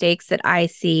common mistakes that I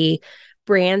see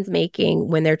brands making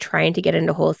when they're trying to get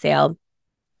into wholesale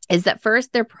is that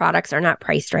first, their products are not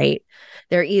priced right.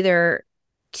 They're either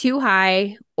too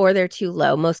high or they're too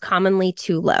low, most commonly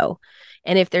too low.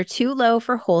 And if they're too low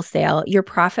for wholesale, your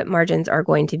profit margins are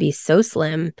going to be so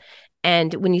slim.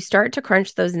 And when you start to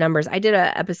crunch those numbers, I did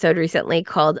an episode recently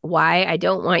called Why I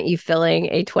Don't Want You Filling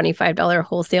a $25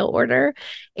 Wholesale Order.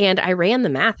 And I ran the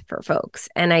math for folks.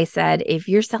 And I said, if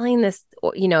you're selling this,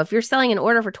 if you're selling an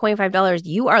order for $25,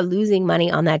 you are losing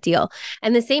money on that deal.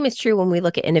 And the same is true when we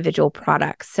look at individual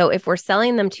products. So if we're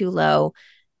selling them too low,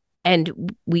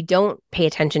 and we don't pay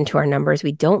attention to our numbers,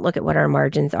 we don't look at what our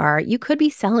margins are, you could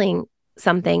be selling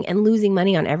something and losing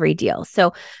money on every deal.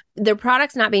 So the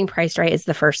products not being priced right is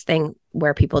the first thing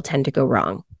where people tend to go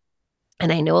wrong.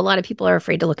 And I know a lot of people are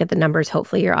afraid to look at the numbers.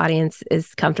 Hopefully your audience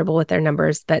is comfortable with their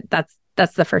numbers, but that's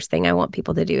the first thing I want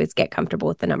people to do is get comfortable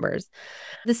with the numbers.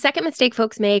 The second mistake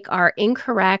folks make are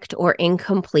incorrect or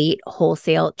incomplete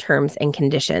wholesale terms and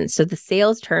conditions. So the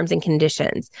sales terms and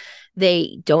conditions,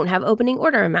 they don't have opening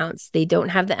order amounts. They don't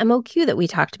have the MOQ that we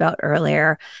talked about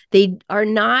earlier. They are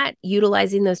not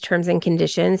utilizing those terms and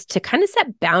conditions to kind of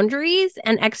set boundaries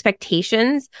and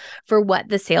expectations for what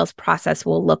the sales process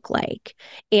will look like.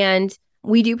 And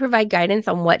we do provide guidance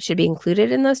on what should be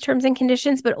included in those terms and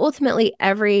conditions, but ultimately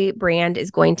every brand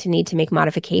is going to need to make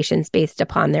modifications based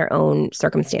upon their own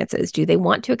circumstances. Do they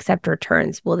want to accept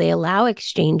returns? Will they allow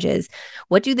exchanges?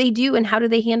 What do they do and how do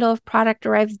they handle if product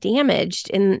arrives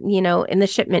damaged in the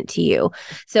shipment to you?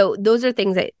 So those are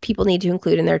things that people need to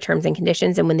include in their terms and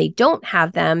conditions. And when they don't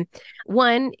have them,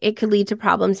 one, it could lead to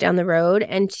problems down the road.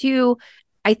 And two,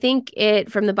 I think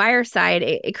from the buyer side,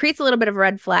 it creates a little bit of a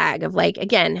red flag of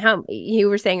again, how you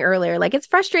were saying earlier, it's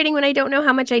frustrating when I don't know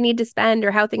how much I need to spend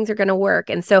or how things are going to work.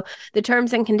 And so the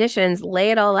terms and conditions lay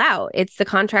it all out. It's the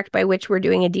contract by which we're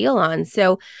doing a deal on.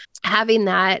 So having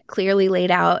that clearly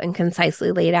laid out and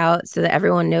concisely laid out so that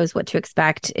everyone knows what to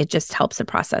expect, it just helps the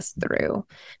process through,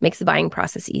 makes the buying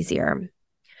process easier.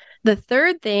 The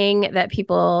third thing that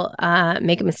people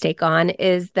make a mistake on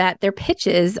is that their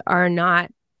pitches are not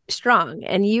strong.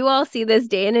 And you all see this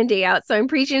day in and day out. So I'm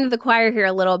preaching to the choir here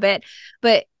a little bit.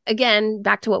 But again,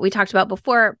 back to what we talked about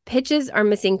before, pitches are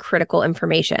missing critical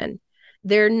information.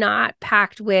 They're not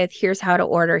packed with, here's how to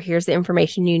order, here's the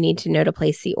information you need to know to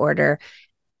place the order.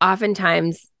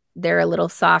 Oftentimes, they're a little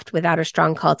soft without a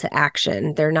strong call to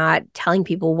action. They're not telling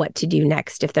people what to do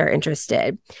next if they're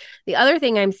interested. The other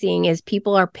thing I'm seeing is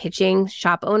people are pitching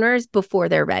shop owners before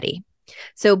they're ready.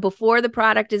 So before the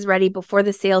product is ready, before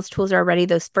the sales tools are ready,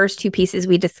 those first two pieces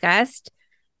we discussed,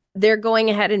 they're going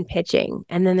ahead and pitching.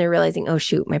 And then they're realizing, oh,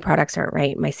 shoot, my products aren't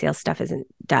right. My sales stuff isn't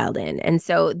dialed in. And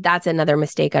so that's another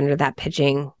mistake under that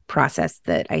pitching process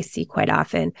that I see quite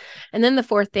often. And then the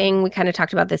fourth thing, we kind of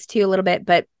talked about this too a little bit,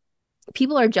 but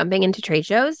people are jumping into trade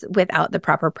shows without the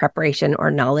proper preparation or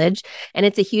knowledge, and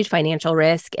it's a huge financial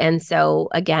risk. And so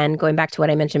again, going back to what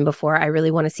I mentioned before, I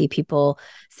really want to see people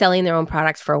selling their own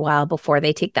products for a while before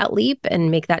they take that leap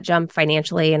and make that jump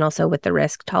financially and also with the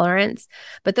risk tolerance.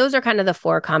 But those are kind of the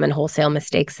four common wholesale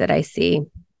mistakes that I see.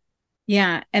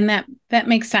 Yeah. And that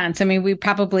makes sense. I mean, we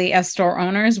probably, as store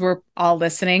owners, we're all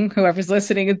listening, whoever's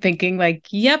listening and thinking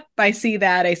yep, I see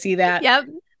that. I see that. Yep.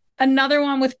 Another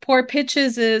one with poor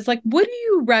pitches is what do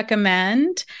you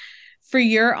recommend for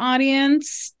your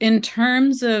audience in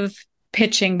terms of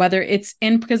pitching, whether it's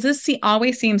in, because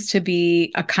always seems to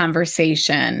be a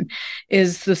conversation,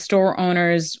 is the store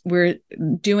owners, we're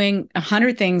doing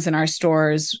 100 things in our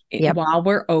stores while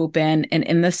we're open and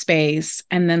in the space.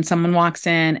 And then someone walks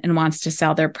in and wants to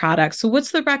sell their product. So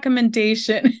what's the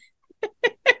recommendation?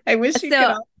 I wish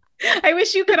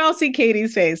you could all see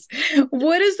Katie's face.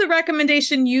 What is the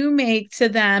recommendation you make to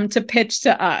them to pitch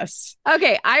to us?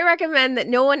 Okay, I recommend that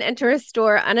no one enter a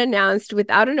store unannounced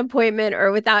without an appointment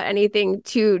or without anything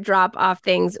to drop off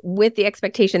things with the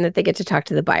expectation that they get to talk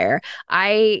to the buyer.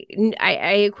 I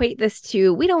equate this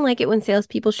to, we don't like it when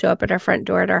salespeople show up at our front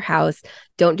door at our house.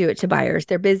 Don't do it to buyers.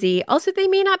 They're busy. Also, they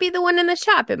may not be the one in the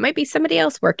shop. It might be somebody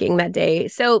else working that day.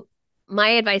 So my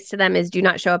advice to them is do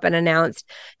not show up unannounced.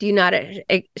 Do not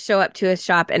show up to a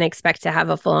shop and expect to have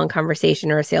a full-on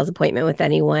conversation or a sales appointment with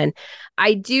anyone.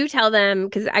 I do tell them,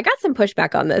 because I got some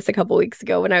pushback on this a couple weeks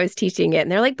ago when I was teaching it, and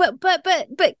they're like, but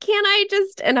can I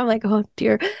just, and I'm like, oh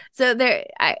dear. So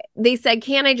they said,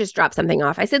 can I just drop something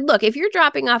off? I said, look, if you're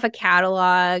dropping off a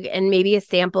catalog and maybe a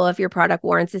sample, if your product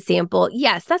warrants a sample,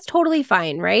 yes, that's totally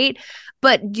fine, right?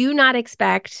 But do not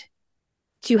expect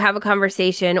to have a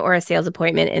conversation or a sales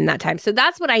appointment in that time. So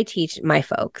that's what I teach my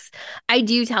folks. I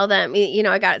do tell them,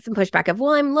 I got some pushback of,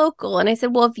 well, I'm local. And I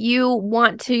said, well, if you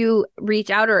want to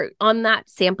reach out, or on that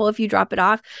sample, if you drop it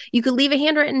off, you could leave a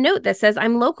handwritten note that says,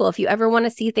 I'm local. If you ever want to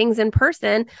see things in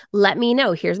person, let me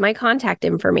know. Here's my contact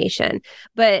information.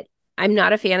 But I'm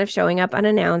not a fan of showing up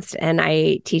unannounced. And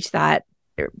I teach that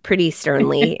pretty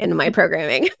sternly in my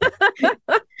programming.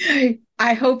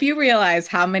 I hope you realize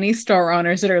how many store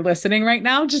owners that are listening right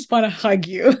now just want to hug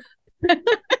you.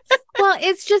 Well,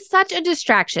 it's just such a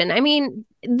distraction. I mean,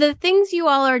 the things you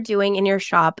all are doing in your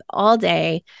shop all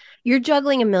day, you're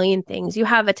juggling a million things. You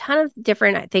have a ton of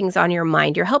different things on your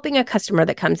mind. You're helping a customer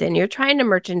that comes in. You're trying to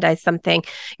merchandise something.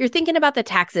 You're thinking about the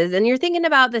taxes, and you're thinking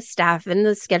about the staff and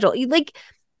the schedule.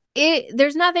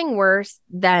 There's nothing worse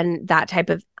than that type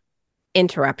of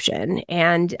interruption.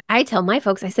 And I tell my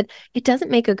folks, I said, it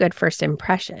doesn't make a good first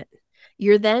impression.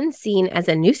 You're then seen as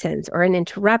a nuisance or an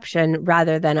interruption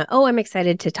rather than I'm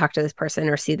excited to talk to this person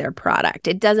or see their product.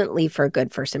 It doesn't leave for a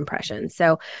good first impression.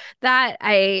 So that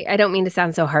I don't mean to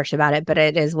sound so harsh about it, but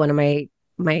it is one of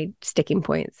my sticking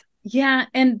points. Yeah.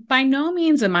 And by no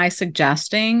means am I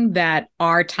suggesting that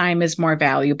our time is more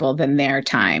valuable than their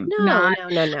time. No.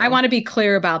 I want to be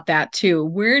clear about that too.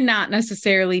 We're not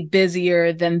necessarily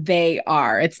busier than they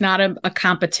are. It's not a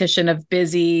competition of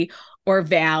busy or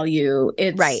value.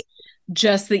 It's right.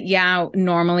 Just that,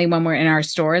 normally when we're in our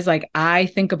stores, like I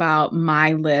think about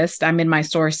my list, I'm in my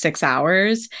store 6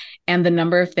 hours and the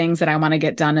number of things that I want to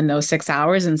get done in those 6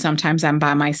 hours. And sometimes I'm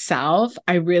by myself.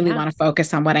 I really want to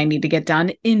focus on what I need to get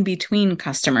done in between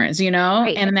customers,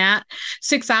 right. And that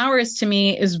 6 hours to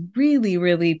me is really,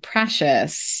 really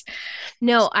precious.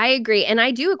 No, I agree. And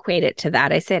I do equate it to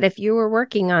that. I said, if you were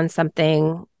working on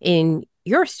something in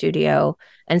your studio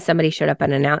and somebody showed up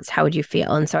unannounced, how would you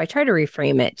feel? And so I try to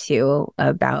reframe it too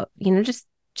about,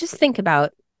 just think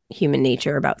about human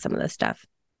nature about some of this stuff.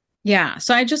 Yeah.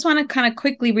 So I just want to kind of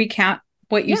quickly recap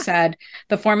what you said.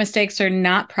 The 4 mistakes are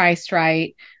not priced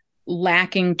right,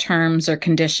 lacking terms or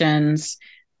conditions.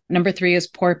 Number 3 is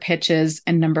poor pitches.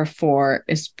 And number 4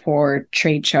 is poor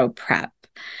trade show prep.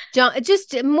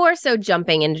 Just more so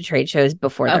jumping into trade shows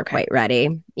before they're quite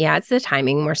ready. Yeah. It's the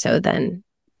timing more so than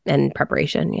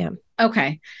preparation. Yeah.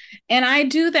 Okay. And I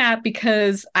do that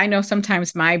because I know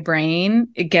sometimes my brain,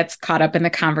 it gets caught up in the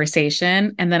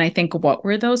conversation. And then I think, what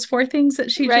were those 4 things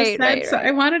that she just said? Right. So I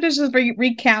wanted to just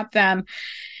recap them.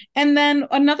 And then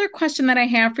another question that I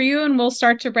have for you, and we'll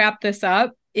start to wrap this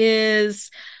up,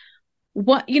 is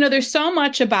there's so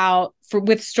much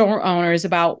with store owners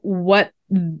about what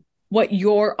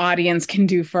your audience can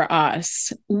do for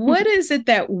us. What is it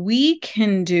that we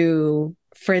can do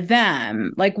for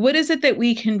them? Like, what is it that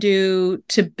we can do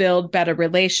to build better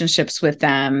relationships with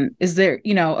them? Is there,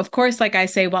 of course, like I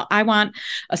say, well, I want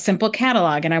a simple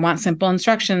catalog and I want simple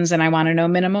instructions and I want to know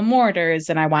minimum orders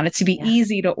and I want it to be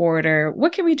easy to order.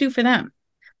 What can we do for them?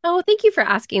 Oh, thank you for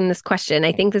asking this question.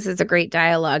 I think this is a great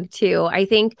dialogue too. I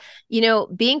think,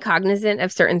 being cognizant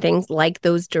of certain things like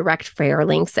those direct fair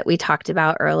links that we talked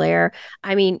about earlier.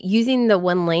 I mean, using the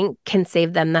one link can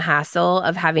save them the hassle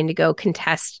of having to go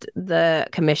contest the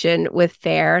commission with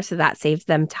fair. So that saves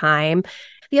them time.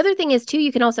 The other thing is too,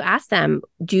 you can also ask them,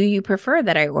 do you prefer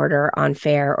that I order on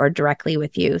fair or directly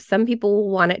with you? Some people will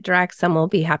want it direct. Some will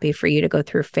be happy for you to go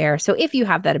through fair. So if you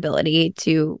have that ability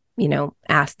to,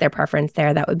 ask their preference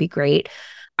there, that would be great.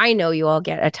 I know you all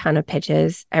get a ton of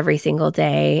pitches every single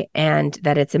day and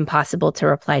that it's impossible to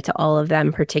reply to all of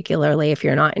them, particularly if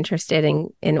you're not interested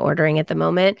in ordering at the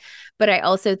moment. But I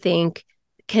also think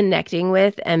connecting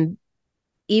with, and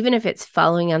even if it's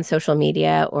following on social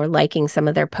media or liking some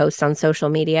of their posts on social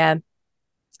media,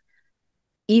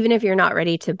 even if you're not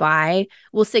ready to buy,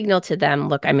 will signal to them,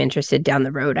 look, I'm interested down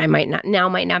the road. Might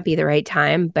not be the right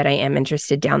time, but I am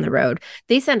interested down the road.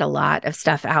 They send a lot of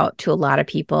stuff out to a lot of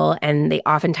people, and they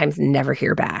oftentimes never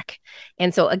hear back.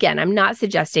 And so again, I'm not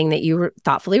suggesting that you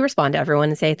thoughtfully respond to everyone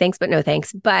and say thanks, but no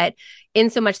thanks. But in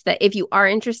so much that if you are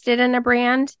interested in a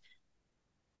brand,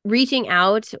 reaching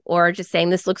out or just saying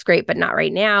this looks great, but not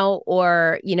right now,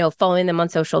 or, following them on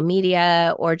social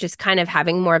media, or just kind of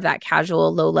having more of that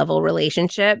casual, low level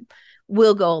relationship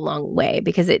will go a long way,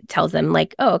 because it tells them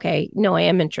like, oh, okay, no, I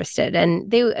am interested. And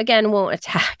they, again, won't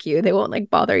attack you. They won't like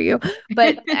bother you,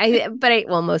 but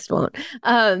well, most won't.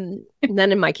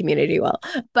 None in my community will.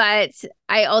 But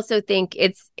I also think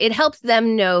it helps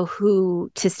them know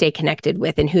who to stay connected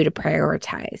with and who to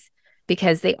prioritize,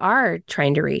 because they are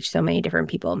trying to reach so many different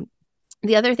people.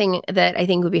 The other thing that I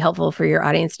think would be helpful for your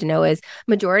audience to know is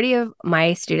majority of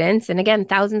my students, and again,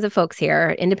 thousands of folks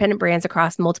here, independent brands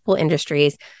across multiple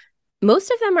industries, most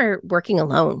of them are working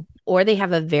alone, or they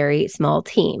have a very small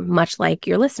team, much like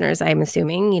your listeners, I'm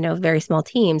assuming, very small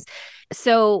teams.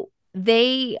 So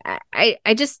they're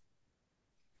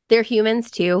humans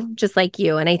too, just like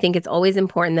you. And I think it's always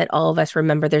important that all of us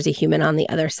remember there's a human on the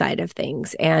other side of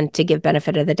things, and to give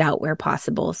benefit of the doubt where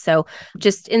possible. So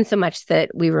just in so much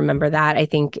that we remember that, I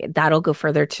think that'll go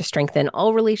further to strengthen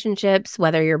all relationships,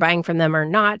 whether you're buying from them or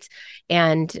not.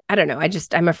 And I don't know,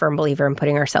 I'm a firm believer in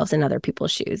putting ourselves in other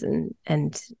people's shoes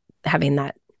and having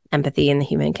that empathy and the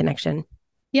human connection.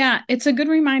 Yeah, it's a good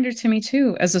reminder to me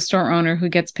too, as a store owner who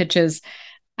gets pitches.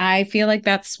 I feel like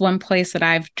that's one place that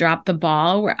I've dropped the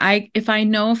ball, where if I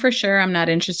know for sure I'm not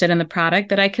interested in the product,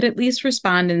 that I could at least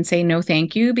respond and say no,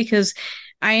 thank you, because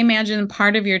I imagine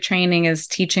part of your training is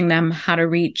teaching them how to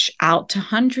reach out to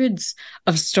hundreds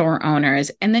of store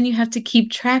owners. And then you have to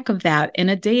keep track of that in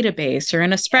a database or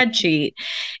in a spreadsheet.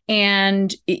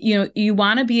 And, you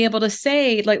want to be able to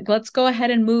say, like, let's go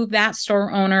ahead and move that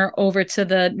store owner over to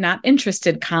the not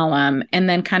interested column, and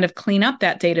then kind of clean up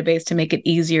that database to make it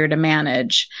easier to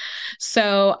manage.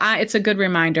 So it's a good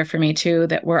reminder for me too,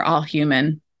 that we're all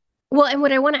human. Well, and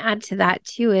what I want to add to that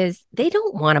too is they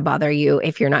don't want to bother you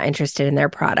if you're not interested in their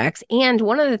products. And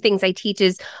one of the things I teach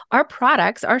is our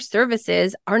products, our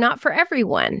services are not for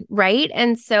everyone, right?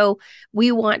 And so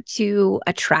we want to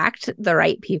attract the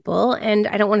right people. And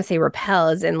I don't want to say repel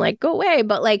as in like go away,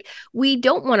 but like we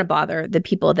don't want to bother the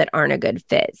people that aren't a good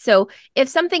fit. So if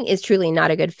something is truly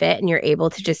not a good fit and you're able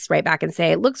to just write back and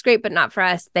say, it looks great, but not for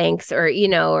us, thanks, or,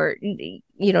 or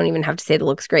you don't even have to say that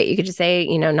looks great. You could just say,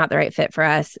 not the right fit for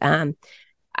us.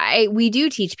 We do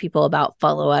teach people about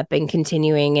follow-up and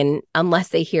continuing, and unless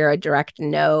they hear a direct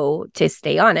no, to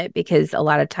stay on it, because a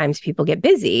lot of times people get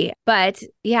busy. But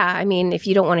yeah, I mean, if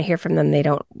you don't want to hear from them, they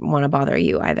don't want to bother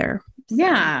you either. So.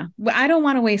 Yeah. I don't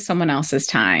want to waste someone else's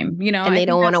time, and they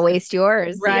don't want to waste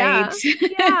yours. Right.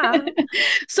 Yeah.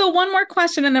 So one more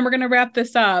question, and then we're going to wrap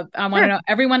this up. I want to know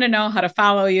everyone to know how to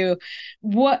follow you.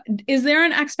 What is there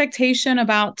an expectation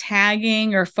about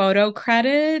tagging or photo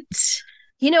credit? This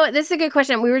is a good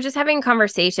question. We were just having a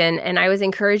conversation, and I was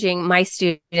encouraging my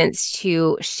students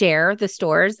to share the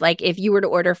stores. Like if you were to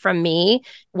order from me,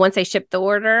 once I ship the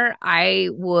order, I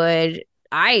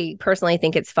personally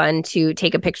think it's fun to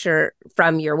take a picture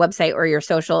from your website or your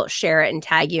social, share it and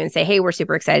tag you and say, hey, we're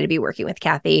super excited to be working with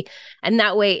Kathy. And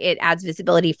that way it adds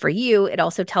visibility for you. It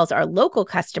also tells our local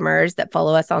customers that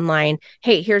follow us online,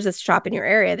 hey, here's a shop in your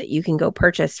area that you can go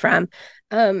purchase from.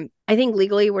 I think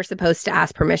legally we're supposed to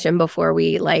ask permission before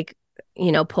we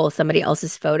pull somebody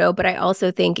else's photo. But I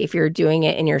also think if you're doing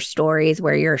it in your stories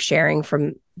where you're sharing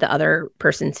from the other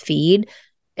person's feed,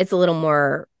 it's a little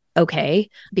more okay,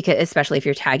 because especially if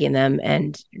you're tagging them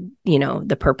and,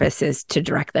 the purpose is to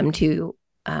direct them to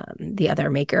the other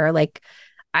maker. Like,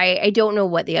 I don't know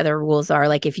what the other rules are.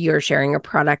 Like if you're sharing a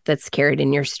product that's carried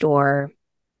in your store,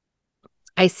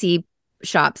 I see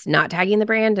shops not tagging the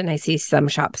brand and I see some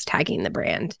shops tagging the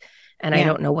brand. And I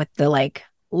don't know what the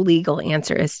legal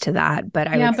answer is to that, but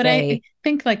I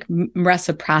think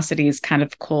reciprocity is kind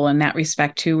of cool in that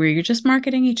respect too, where you're just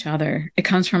marketing each other. It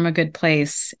comes from a good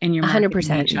place and you're marketing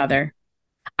 100%. Each other.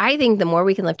 I think the more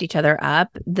we can lift each other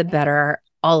up, the better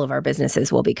all of our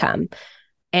businesses will become.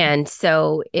 And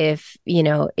so if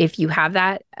you have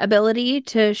that ability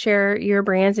to share your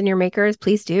brands and your makers,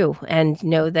 please do. And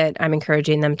know that I'm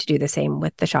encouraging them to do the same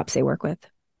with the shops they work with.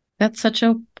 That's such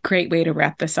a great way to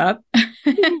wrap this up.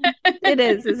 It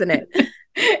is, isn't it?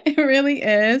 It really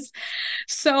is.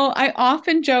 So I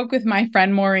often joke with my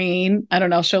friend Maureen. I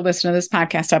don't know if she'll listen to this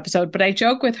podcast episode, but I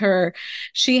joke with her.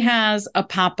 She has a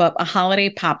holiday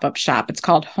pop-up shop. It's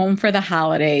called Home for the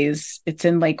Holidays. It's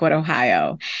in Lakewood,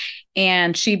 Ohio.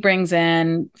 And she brings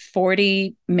in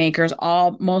 40 makers,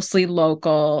 all mostly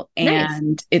local,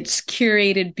 and Nice. it's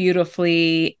curated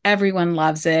beautifully. Everyone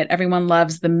loves it. Everyone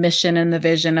loves the mission and the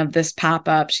vision of this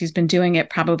pop-up. She's been doing it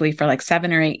probably for like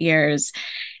 7 or 8 years.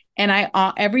 And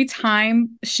every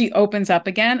time she opens up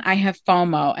again, I have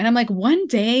FOMO. And I'm like, one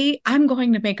day I'm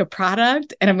going to make a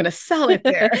product and I'm going to sell it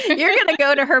there. You're going to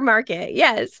go to her market.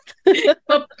 Yes.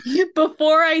 But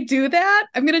before I do that,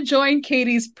 I'm going to join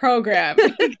Katie's program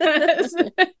because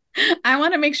I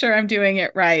want to make sure I'm doing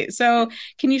it right. So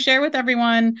can you share with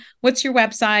everyone, what's your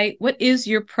website? What is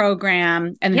your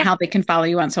program and how they can follow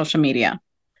you on social media?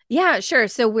 Yeah, sure.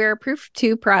 So we're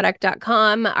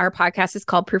proof2product.com. Our podcast is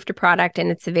called Proof to Product, and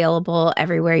it's available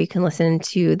everywhere you can listen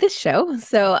to this show.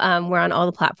 So we're on all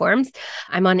the platforms.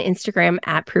 I'm on Instagram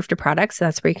at Proof to Product. So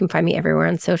that's where you can find me everywhere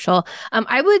on social.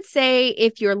 I would say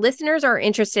if your listeners are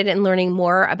interested in learning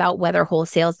more about whether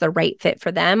wholesale is the right fit for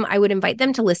them, I would invite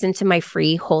them to listen to my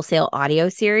free wholesale audio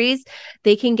series.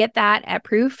 They can get that at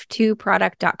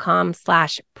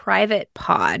proof2product.com/private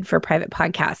pod for private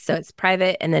podcasts. So it's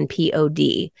private and then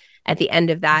POD at the end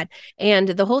of that. And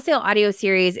the wholesale audio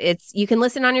series, you can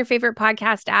listen on your favorite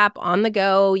podcast app on the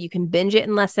go. You can binge it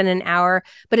in less than an hour.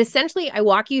 But essentially, I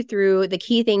walk you through the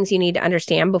key things you need to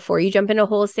understand before you jump into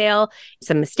wholesale,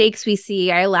 some mistakes we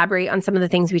see. I elaborate on some of the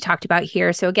things we talked about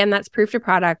here. So again, that's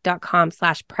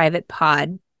proof2product.com/private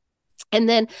pod. And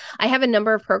then I have a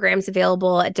number of programs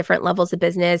available at different levels of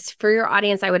business. For your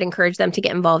audience, I would encourage them to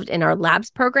get involved in our labs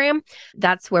program.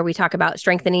 That's where we talk about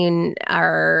strengthening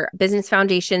our business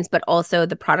foundations, but also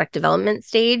the product development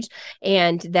stage.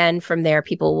 And then from there,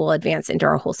 people will advance into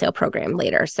our wholesale program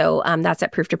later. So that's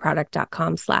at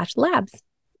proof2product.com/labs.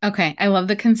 Okay. I love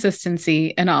the consistency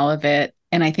in all of it.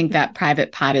 And I think that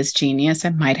private pod is genius.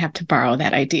 I might have to borrow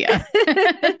that idea.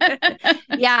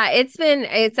 Yeah,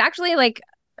 it's actually like,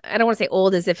 I don't want to say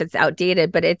old as if it's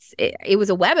outdated, but it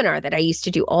was a webinar that I used to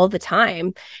do all the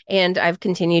time. And I've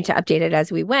continued to update it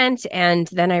as we went. And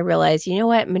then I realized, you know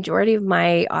what? Majority of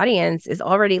my audience is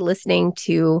already listening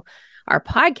to our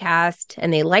podcast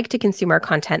and they like to consume our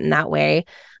content in that way.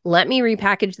 Let me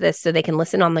repackage this so they can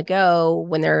listen on the go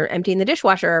when they're emptying the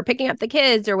dishwasher or picking up the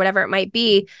kids or whatever it might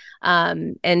be.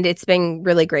 And it's been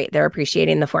really great. They're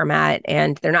appreciating the format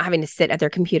and they're not having to sit at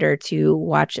their computer to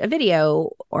watch a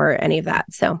video or any of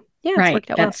that. So yeah, right. It's worked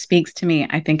out well. That speaks to me.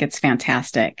 I think it's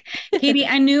fantastic. Katie,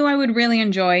 I knew I would really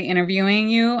enjoy interviewing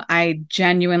you. I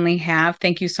genuinely have.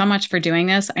 Thank you so much for doing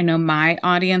this. I know my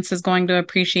audience is going to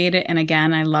appreciate it. And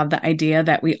again, I love the idea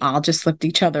that we all just lift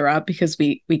each other up because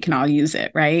we can all use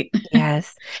it, right?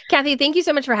 Yes. Kathy, thank you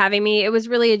so much for having me. It was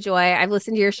really a joy. I've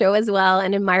listened to your show as well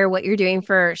and admire what you're doing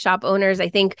for shop owners. I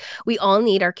think we all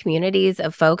need our communities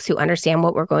of folks who understand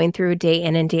what we're going through day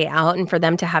in and day out. And for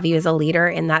them to have you as a leader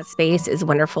in that space is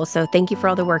wonderful. So thank you for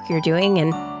all the work you're doing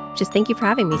and just thank you for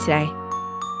having me today.